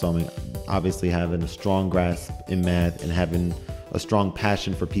brainstorming. Obviously, having a strong grasp in math and having a strong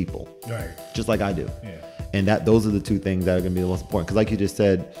passion for people, right? Just like I do. Yeah. And those are the two things that are going to be the most important. Because like you just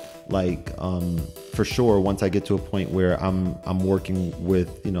said, for sure, once I get to a point where I'm working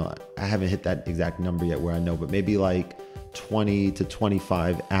with, I haven't hit that exact number yet where I know, but maybe 20 to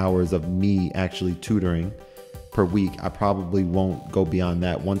 25 hours of me actually tutoring per week. I probably won't go beyond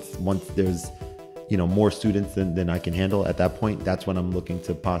that. Once there's, more students than I can handle at that point, that's when I'm looking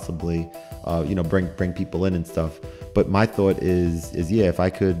to possibly, bring people in and stuff. But my thought is if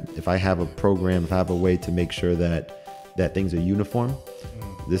I have a program, if I have a way to make sure that things are uniform,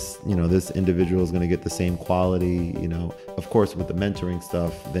 this individual is going to get the same quality, of course, with the mentoring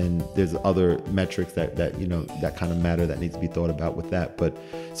stuff, then there's other metrics that kind of matter that needs to be thought about with that. But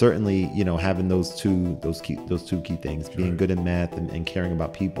certainly, having those two key things, being good in math and caring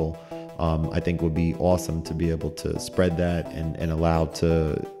about people, I think would be awesome to be able to spread that and allow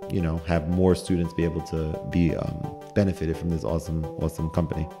to, have more students be able to be benefited from this awesome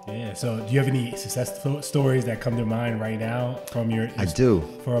company. Yeah. So do you have any success stories that come to mind right now from your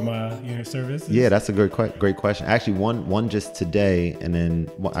service? Yeah, that's a great question. Actually, one just today, and then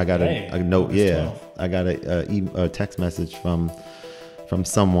I got a note. Yeah, 12. I got a text message from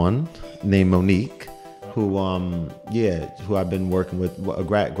someone named Monique, who I've been working with, a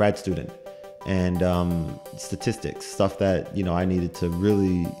grad student, and statistics, stuff that I needed to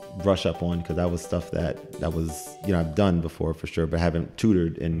really brush up on, because that was stuff that was I've done before for sure, but haven't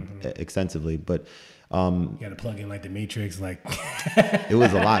tutored in extensively. But you got to plug in like the matrix, like it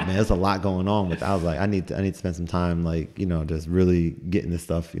was a lot, man. There's a lot going on. But I was like, I need to spend some time, like just really getting this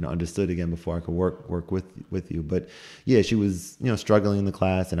stuff understood again before I could work with you. But yeah, she was struggling in the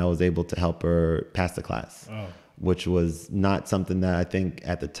class, and I was able to help her pass the class. Oh. Which was not something that I think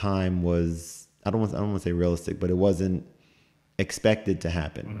at the time was, I don't want to say realistic, but it wasn't expected to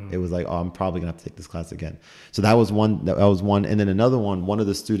happen. Mm-hmm. It was like, oh, I'm probably gonna have to take this class again. So that was one. And then another one of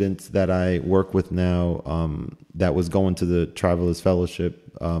the students that I work with now, that was going to the Travelers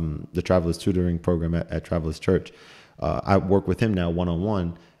Fellowship, the Travelers Tutoring Program at Travelers Church. I work with him now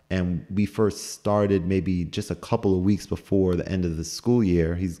one-on-one. And we first started maybe just a couple of weeks before the end of the school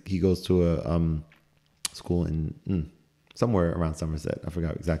year. He goes to a school in somewhere around Somerset. I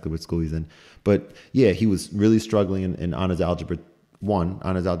forgot exactly what school he's in, but yeah, he was really struggling in honors algebra 1.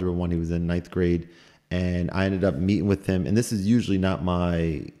 He was in 9th grade, and I ended up meeting with him. And this is usually not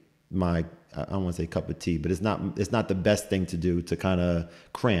my I don't want to say cup of tea, but it's not the best thing to do, to kind of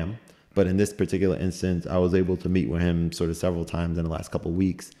cram. But in this particular instance, I was able to meet with him sort of several times in the last couple of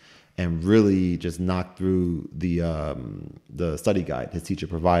weeks, and really just knocked through the study guide his teacher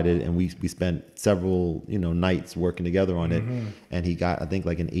provided, and we spent several nights working together on it, and he got, I think,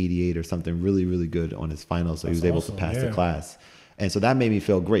 like an 88 or something, really really good on his final, so he was able to pass the class. And so that made me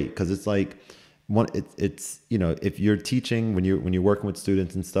feel great, because it's like it's if you're teaching, when you're working with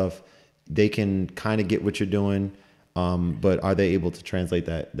students and stuff, they can kind of get what you're doing, but are they able to translate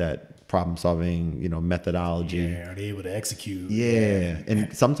that problem solving, methodology? Yeah, are they able to execute? Yeah.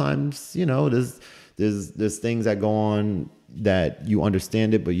 And sometimes, there's things that go on that you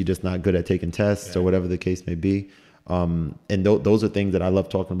understand it, but you're just not good at taking tests, or whatever the case may be. And those are things that I love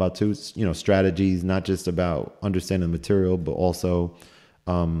talking about too. Strategies, not just about understanding the material, but also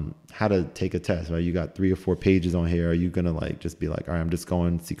how to take a test, right? You got 3 or 4 pages on here. Are you going to just be like, all right, I'm just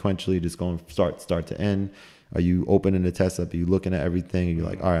going sequentially, just going start to end? Are you opening the test up? Are you looking at everything? And you're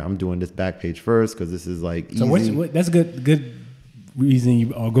like, all right, I'm doing this back page first, because this is like easy. So that's a good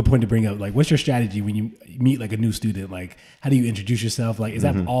reason, or a good point to bring up. Like, what's your strategy when you meet like a new student? Like, how do you introduce yourself? Like, is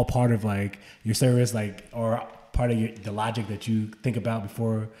that all part of like your service, like, or part of the logic that you think about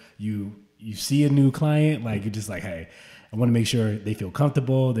before you see a new client? Like, you're just like, hey, I want to make sure they feel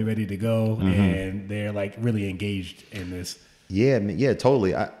comfortable, they're ready to go, and they're like really engaged in this. Yeah,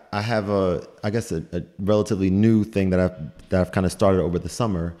 totally. I have a relatively new thing that I've kind of started over the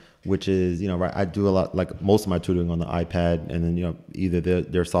summer, which is, right, I do a lot, like most of my tutoring on the iPad, and then, either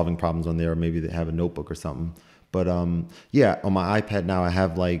they're solving problems on there, or maybe they have a notebook or something. But on my iPad now, I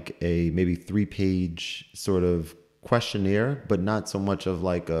have like a maybe 3-page sort of questionnaire, but not so much of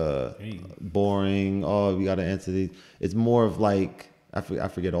like a boring, oh, we got to answer these. It's more of like, I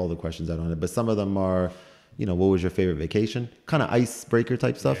forget all the questions out on it, but some of them are, what was your favorite vacation? Kind of icebreaker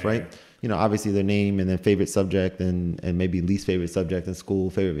type stuff, right? Obviously their name, and then favorite subject, and maybe least favorite subject in school,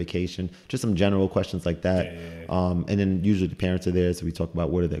 favorite vacation, just some general questions like that. And then usually the parents are there, so we talk about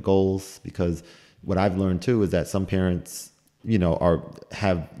what are their goals, because what I've learned too is that some parents,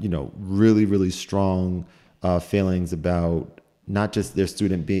 have really really strong feelings about not just their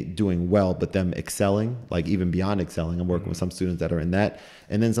student doing well, but them excelling, like even beyond excelling. I'm working with some students that are in that,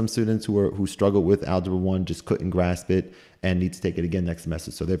 and then some students who struggle with Algebra 1, just couldn't grasp it and need to take it again next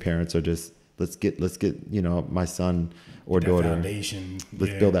semester. So their parents are just, let's get my son or daughter,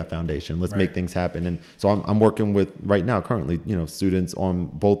 let's build that foundation. Let's make things happen. And so I'm working with right now currently, students on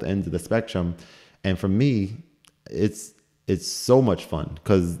both ends of the spectrum. And for me, it's so much fun,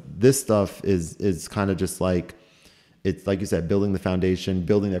 because this stuff is kind of just like, it's like you said, building the foundation,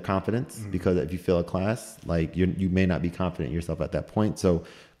 building their confidence, because if you fail a class, like you may not be confident in yourself at that point. So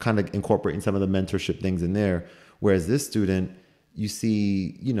kind of incorporating some of the mentorship things in there. Whereas this student, you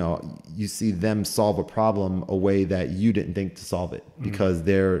see them solve a problem a way that you didn't think to solve it, because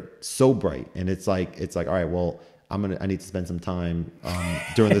they're so bright. And it's like, all right, well, I need to spend some time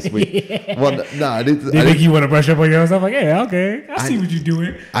during this week. Yeah. Well, no, I need to. They think you want to brush up on your own stuff. Like, yeah, okay, I see what you're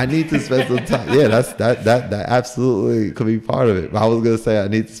doing. I need to spend some time. Yeah, that absolutely could be part of it. But I was gonna say I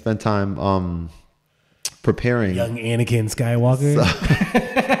need to spend time preparing. Young Anakin Skywalker.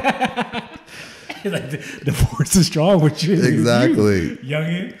 Like the force is strong with you. Exactly.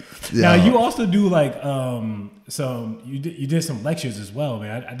 Youngin. Yeah. Now you also do like you did some lectures as well,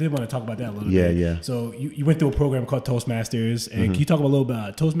 man. I did want to talk about that a little bit. Yeah. So you went through a program called Toastmasters, and can you talk a little bit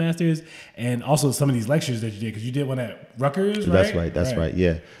about Toastmasters and also some of these lectures that you did? Because you did one at Rutgers, right? That's right.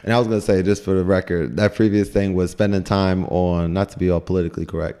 Yeah. And I was gonna say, just for the record, that previous thing was spending time on, not to be all politically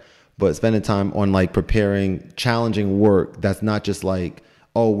correct, but spending time on like preparing challenging work that's not just like,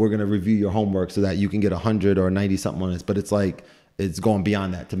 oh, we're going to review your homework so that you can get 100 or 90 something on this. But it's like, it's going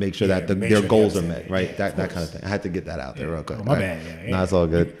beyond that to make sure that their goals are met, right? That kind of thing. I had to get that out there real quick. Oh, my bad. No, it's all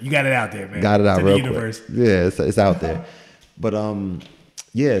good. You got it out there, man. Got it out real quick. Yeah, it's out there. But so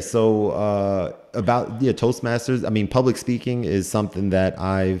about Toastmasters. I mean, public speaking is something that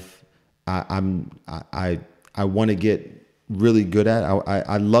I want to get really good at.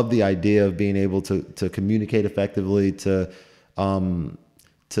 I love the idea of being able to communicate effectively, to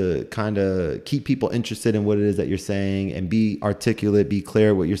kind of keep people interested in what it is that you're saying, and be articulate, be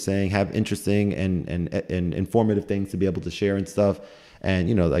clear what you're saying, have interesting and informative things to be able to share and stuff. And,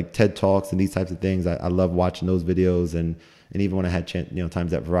 like TED Talks and these types of things, I love watching those videos. And even when I had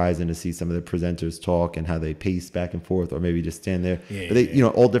times at Verizon to see some of the presenters talk and how they pace back and forth, or maybe just stand there. But they,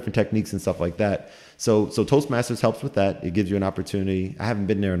 all different techniques and stuff like that. So Toastmasters helps with that. It gives you an opportunity. I haven't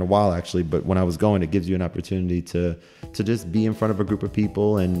been there in a while actually, but when I was going, it gives you an opportunity to just be in front of a group of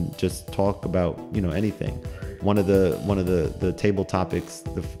people and just talk about, anything. One of the table topics,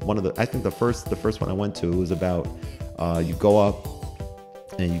 I think the first one I went to was about you go up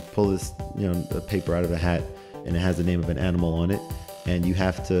and you pull this, a paper out of a hat, and it has the name of an animal on it. And you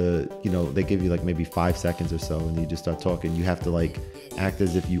have to, they give you like maybe 5 seconds or so, and you just start talking. You have to like act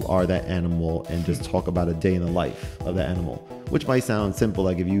as if you are that animal and just talk about a day in the life of that animal, which might sound simple.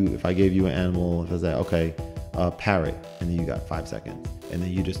 Like if I gave you an animal, if I was like, okay, parrot, and then you got 5 seconds, and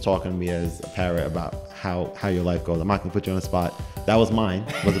then you just talking to me as a parrot about how your life goes. I'm not gonna put you on the spot. That was mine,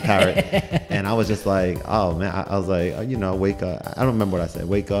 was a parrot. And I was just like, oh man, I was like, wake up. I don't remember what I said.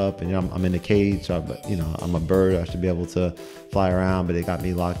 Wake up, and I'm in a cage, but I'm a bird. I should be able to fly around, but it got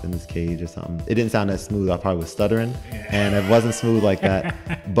me locked in this cage or something. It didn't sound that smooth. I probably was stuttering, and it wasn't smooth like that.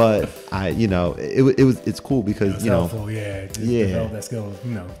 But it's cool because helpful, develop that skill,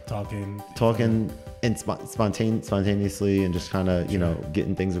 talking and spontaneously, and just kind of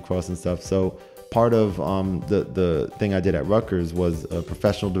getting things across and stuff. So part of the thing I did at Rutgers was a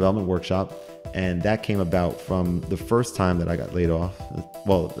professional development workshop, and that came about from the first time that I got laid off.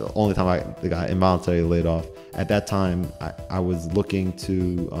 Well, the only time I got involuntarily laid off. At that time, I was looking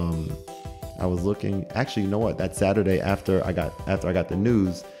to actually, that Saturday after I got the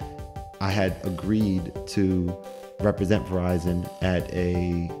news, I had agreed to represent Verizon at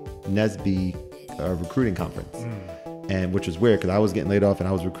a NSBE recruiting conference. And which was weird because I was getting laid off and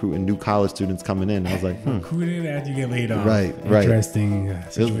I was recruiting new college students coming in. I was like, recruiting after you get laid off. Right. Interesting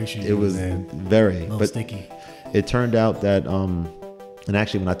situation. It was very sticky. It turned out that, and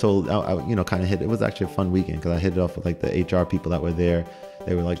actually when I told, kind of hit, it was actually a fun weekend because I hit it off with like the HR people that were there.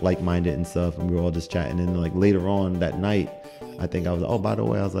 They were like-minded and stuff, and we were all just chatting. And then like later on that night, I think I was, by the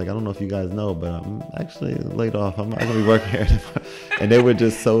way, I was like, I don't know if you guys know, but I'm actually laid off. I'm not going to be working here anymore. And they were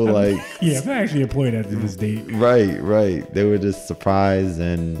just so like... I'm actually employed after this date. Right. They were just surprised,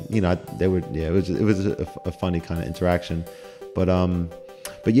 and, they were, it was a funny kind of interaction. But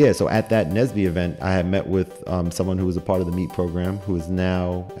yeah, so at that NSBE event, I had met with someone who was a part of the MEET program, who is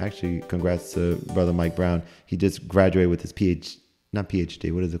now, actually, congrats to Brother Mike Brown. He just graduated with his not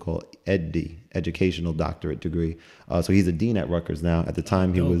PhD, what is it called? EdD, educational doctorate degree. So he's a dean at Rutgers now. At the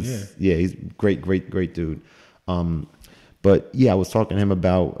time he was, he's great dude. But yeah, I was talking to him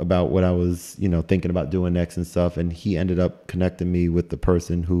about what I was, thinking about doing next and stuff. And he ended up connecting me with the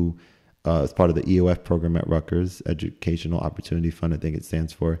person who is part of the EOF program at Rutgers, Educational Opportunity Fund, I think it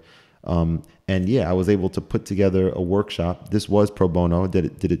stands for. And yeah, I was able to put together a workshop. This was pro bono,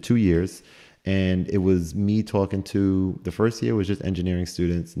 did it 2 years. And it was me talking to, the first year was just engineering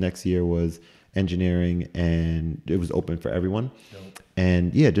students. Next year was engineering, and it was open for everyone. Dope.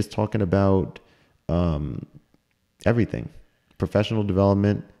 And yeah, just talking about everything, professional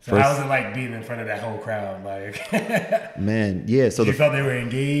development. So how was it like being in front of that whole crowd? Like, man, yeah. So you felt they were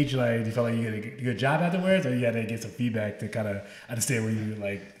engaged? Like, do you felt like you did a good job afterwards, or you had to get some feedback to kind of understand where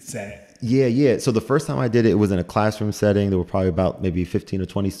you sat? Yeah. So the first time I did it, it was in a classroom setting. There were probably about maybe 15 or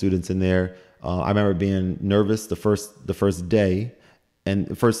 20 students in there. I remember being nervous the first day, and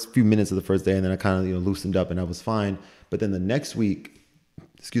the first few minutes of the first day, and then I kind of loosened up and I was fine. But then the next week,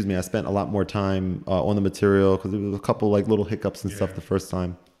 I spent a lot more time on the material because there was a couple like little hiccups and stuff the first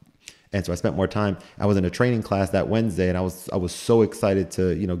time. And so I spent more time. I was in a training class that Wednesday, and I was so excited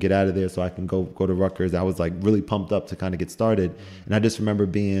to get out of there so I can go to Rutgers. I was like really pumped up to kind of get started. And I just remember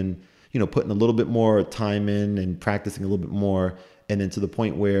being putting a little bit more time in and practicing a little bit more. And then to the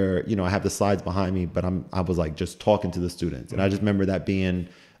point where, I have the slides behind me, but I was like just talking to the students. And I just remember that being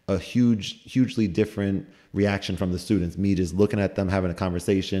a hugely different reaction from the students. Me just looking at them, having a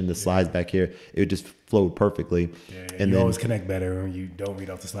conversation, the slides back here, it just flowed perfectly. And you always connect better when you don't read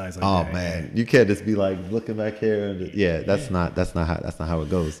off the slides like that. Oh man, you can't just be like looking back here and that's not how it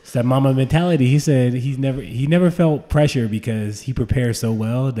goes. It's that mama mentality. He said he never felt pressure because he prepared so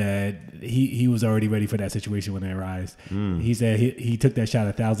well that he was already ready for that situation when it arose. He said he took that shot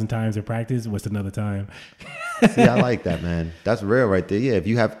 1,000 times in practice. What's another time? See, I like that, man. That's rare right there. Yeah, if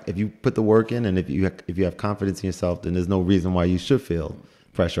you put the work in and if you have confidence in yourself, then there's no reason why you should feel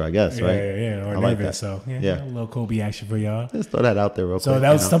pressure, I guess, right? Yeah, or I nervous. like that. So a little Kobe action for y'all. Just throw that out there real quick. So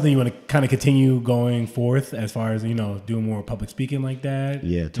that was something you want to kind of continue going forth as far as doing more public speaking like that.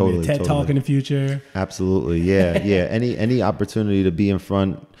 Yeah, totally. TED Talk in the future. Absolutely, yeah. Any opportunity to be in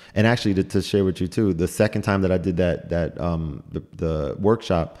front, and actually to share with you too. The second time that I did the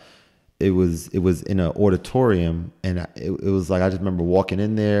workshop, it was in an auditorium, and it was like I just remember walking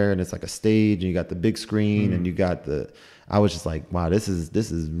in there, and it's like a stage, and you got the big screen, and you got I was just like, wow, this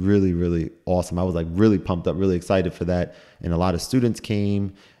is really, really awesome. I was like really pumped up, really excited for that, and a lot of students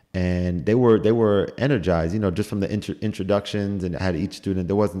came, and they were energized, just from the introductions, and I had each student.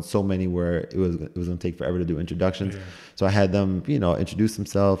 There wasn't so many where it was going to take forever to do introductions, so I had them, introduce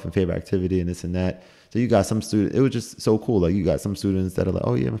themselves and favorite activity and this and that. So you got some students, it was just so cool. Like you got some students that are like,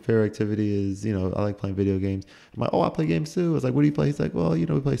 oh yeah, my favorite activity is, I like playing video games. I'm like, oh, I play games too. I was like, what do you play? He's like, well, we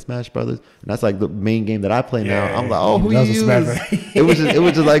play Smash Brothers. And that's like the main game that I play now. I'm like, oh, who you use? It was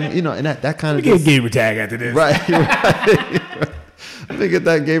just like, and that kind of get a gamer tag after this. Right. Let me get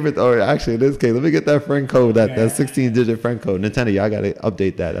that gamer, or actually in this case, let me get that friend code, that 16-digit friend code. Nintendo, y'all got to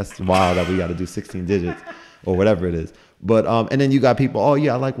update that. That's wild that we got to do 16 digits or whatever it is. But and then you got people, oh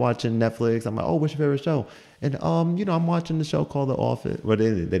yeah, I like watching Netflix. I'm like, oh, what's your favorite show? And I'm watching the show called The Office. Well, they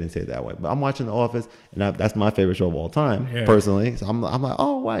didn't say it that way, but I'm watching The Office, and that's my favorite show of all time, personally. So I'm like,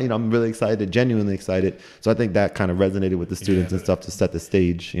 oh wow, I'm really excited, genuinely excited. So I think that kind of resonated with the students and stuff to set the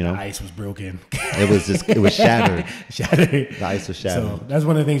stage. The ice was broken. It was shattered. Shattered. The ice was shattered. So that's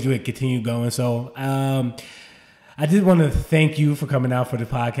one of the things we would continue going. So I did want to thank you for coming out for the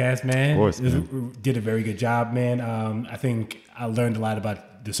podcast, man. Of course, man. Did a very good job, man. I think I learned a lot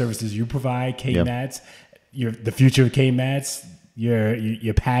about the services you provide, KMATS, the future of KMATS,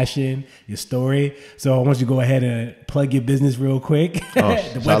 your passion, your story. So I want you to go ahead and plug your business real quick.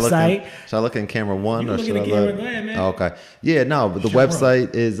 The website. Should I look in camera one or should I look? Go ahead, man. Oh, okay. Yeah, no, but the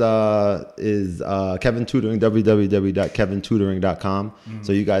website is Kevin Tutoring, www.kevintutoring.com.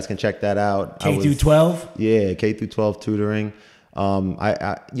 So you guys can check that out. K through 12? Yeah, K through 12 tutoring.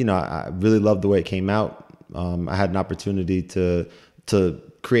 I really loved the way it came out. I had an opportunity to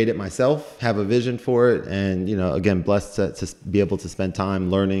create it myself, have a vision for it, and again, blessed to be able to spend time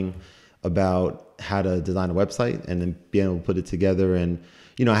learning about how to design a website and then being able to put it together. And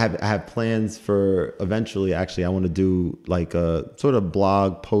I have plans for eventually. Actually, I want to do like a sort of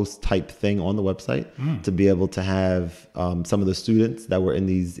blog post type thing on the website to be able to have some of the students that were in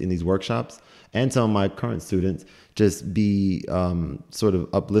these workshops and some of my current students just be sort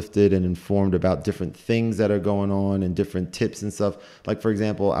of uplifted and informed about different things that are going on and different tips and stuff. Like, for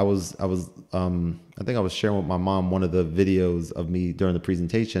example, I think I was sharing with my mom one of the videos of me during the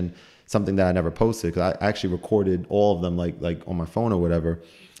presentation, something that I never posted because I actually recorded all of them like on my phone or whatever.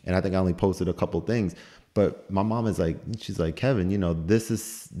 And I think I only posted a couple things. But my mom is like, she's like, Kevin, this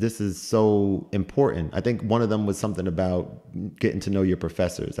is so important. I think one of them was something about getting to know your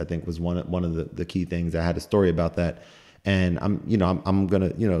professors. I think was one of the key things. I had a story about that, and I'm gonna,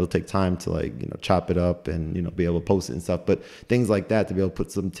 it'll take time to chop it up and be able to post it and stuff. But things like that, to be able to put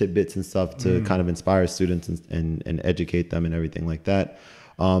some tidbits and stuff to kind of inspire students and educate them and everything like that.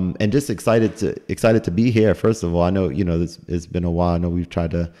 And just excited to be here. First of all, I know it's been a while. I know we've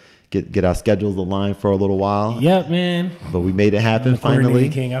tried to get our schedules aligned for a little while. Yep, man. But we made it happen finally.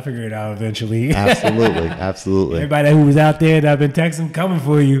 King, I'll figure it out eventually. Absolutely. Everybody who was out there that I've been texting, coming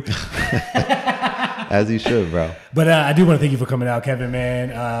for you. As you should, bro. But I do want to thank you for coming out, Kevin, man.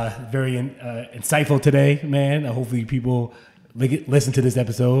 Very insightful today, man. Hopefully people listen to this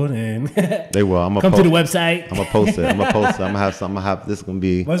episode and they will. I'm gonna come to the website. I'm gonna post it. I'm gonna have some. I'm gonna have this. Is gonna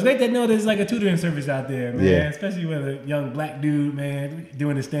be. Well, it's great to know there's like a tutoring service out there, man. Yeah. Especially with a young black dude, man,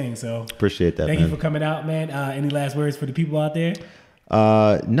 doing his thing. So appreciate that. Thank man. you for coming out, man. Any last words for the people out there?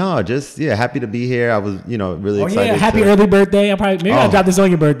 No, just happy to be here. I was, really excited. Yeah, happy early birthday. I'll drop this on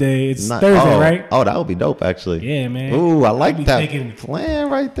your birthday. It's Thursday, right? Oh, that would be dope, actually. Yeah, man. Ooh, I like that plan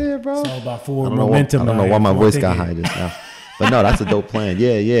right there, bro. It's all about forward momentum. I don't know why my voice got high just now. But no, that's a dope plan.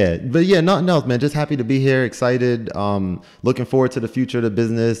 Yeah. But yeah, nothing else, man. Just happy to be here, excited, looking forward to the future of the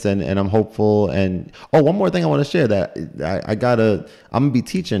business, and I'm hopeful. And one more thing I want to share, that I'm gonna be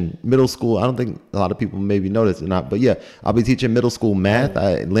teaching middle school. I don't think a lot of people maybe know this or not, but yeah, I'll be teaching middle school math.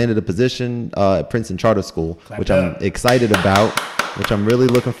 I landed a position at Princeton Charter School, which I'm excited about, which I'm really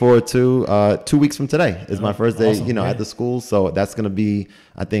looking forward to. 2 weeks from today is my first day, at the school. So that's going to be,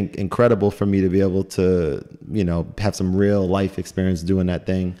 I think, incredible for me to be able to, have some real life experience doing that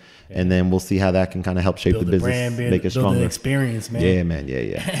thing. And then we'll see how that can kind of help shape the business, brand, make it stronger. The experience, man. Yeah, man.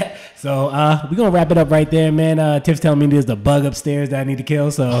 Yeah. So we're going to wrap it up right there, man. Tiff's telling me there's a bug upstairs that I need to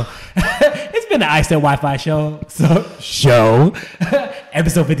kill. So it's been the IStealWiFi Show.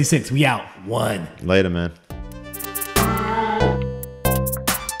 Episode 56. We out. 1. Later, man.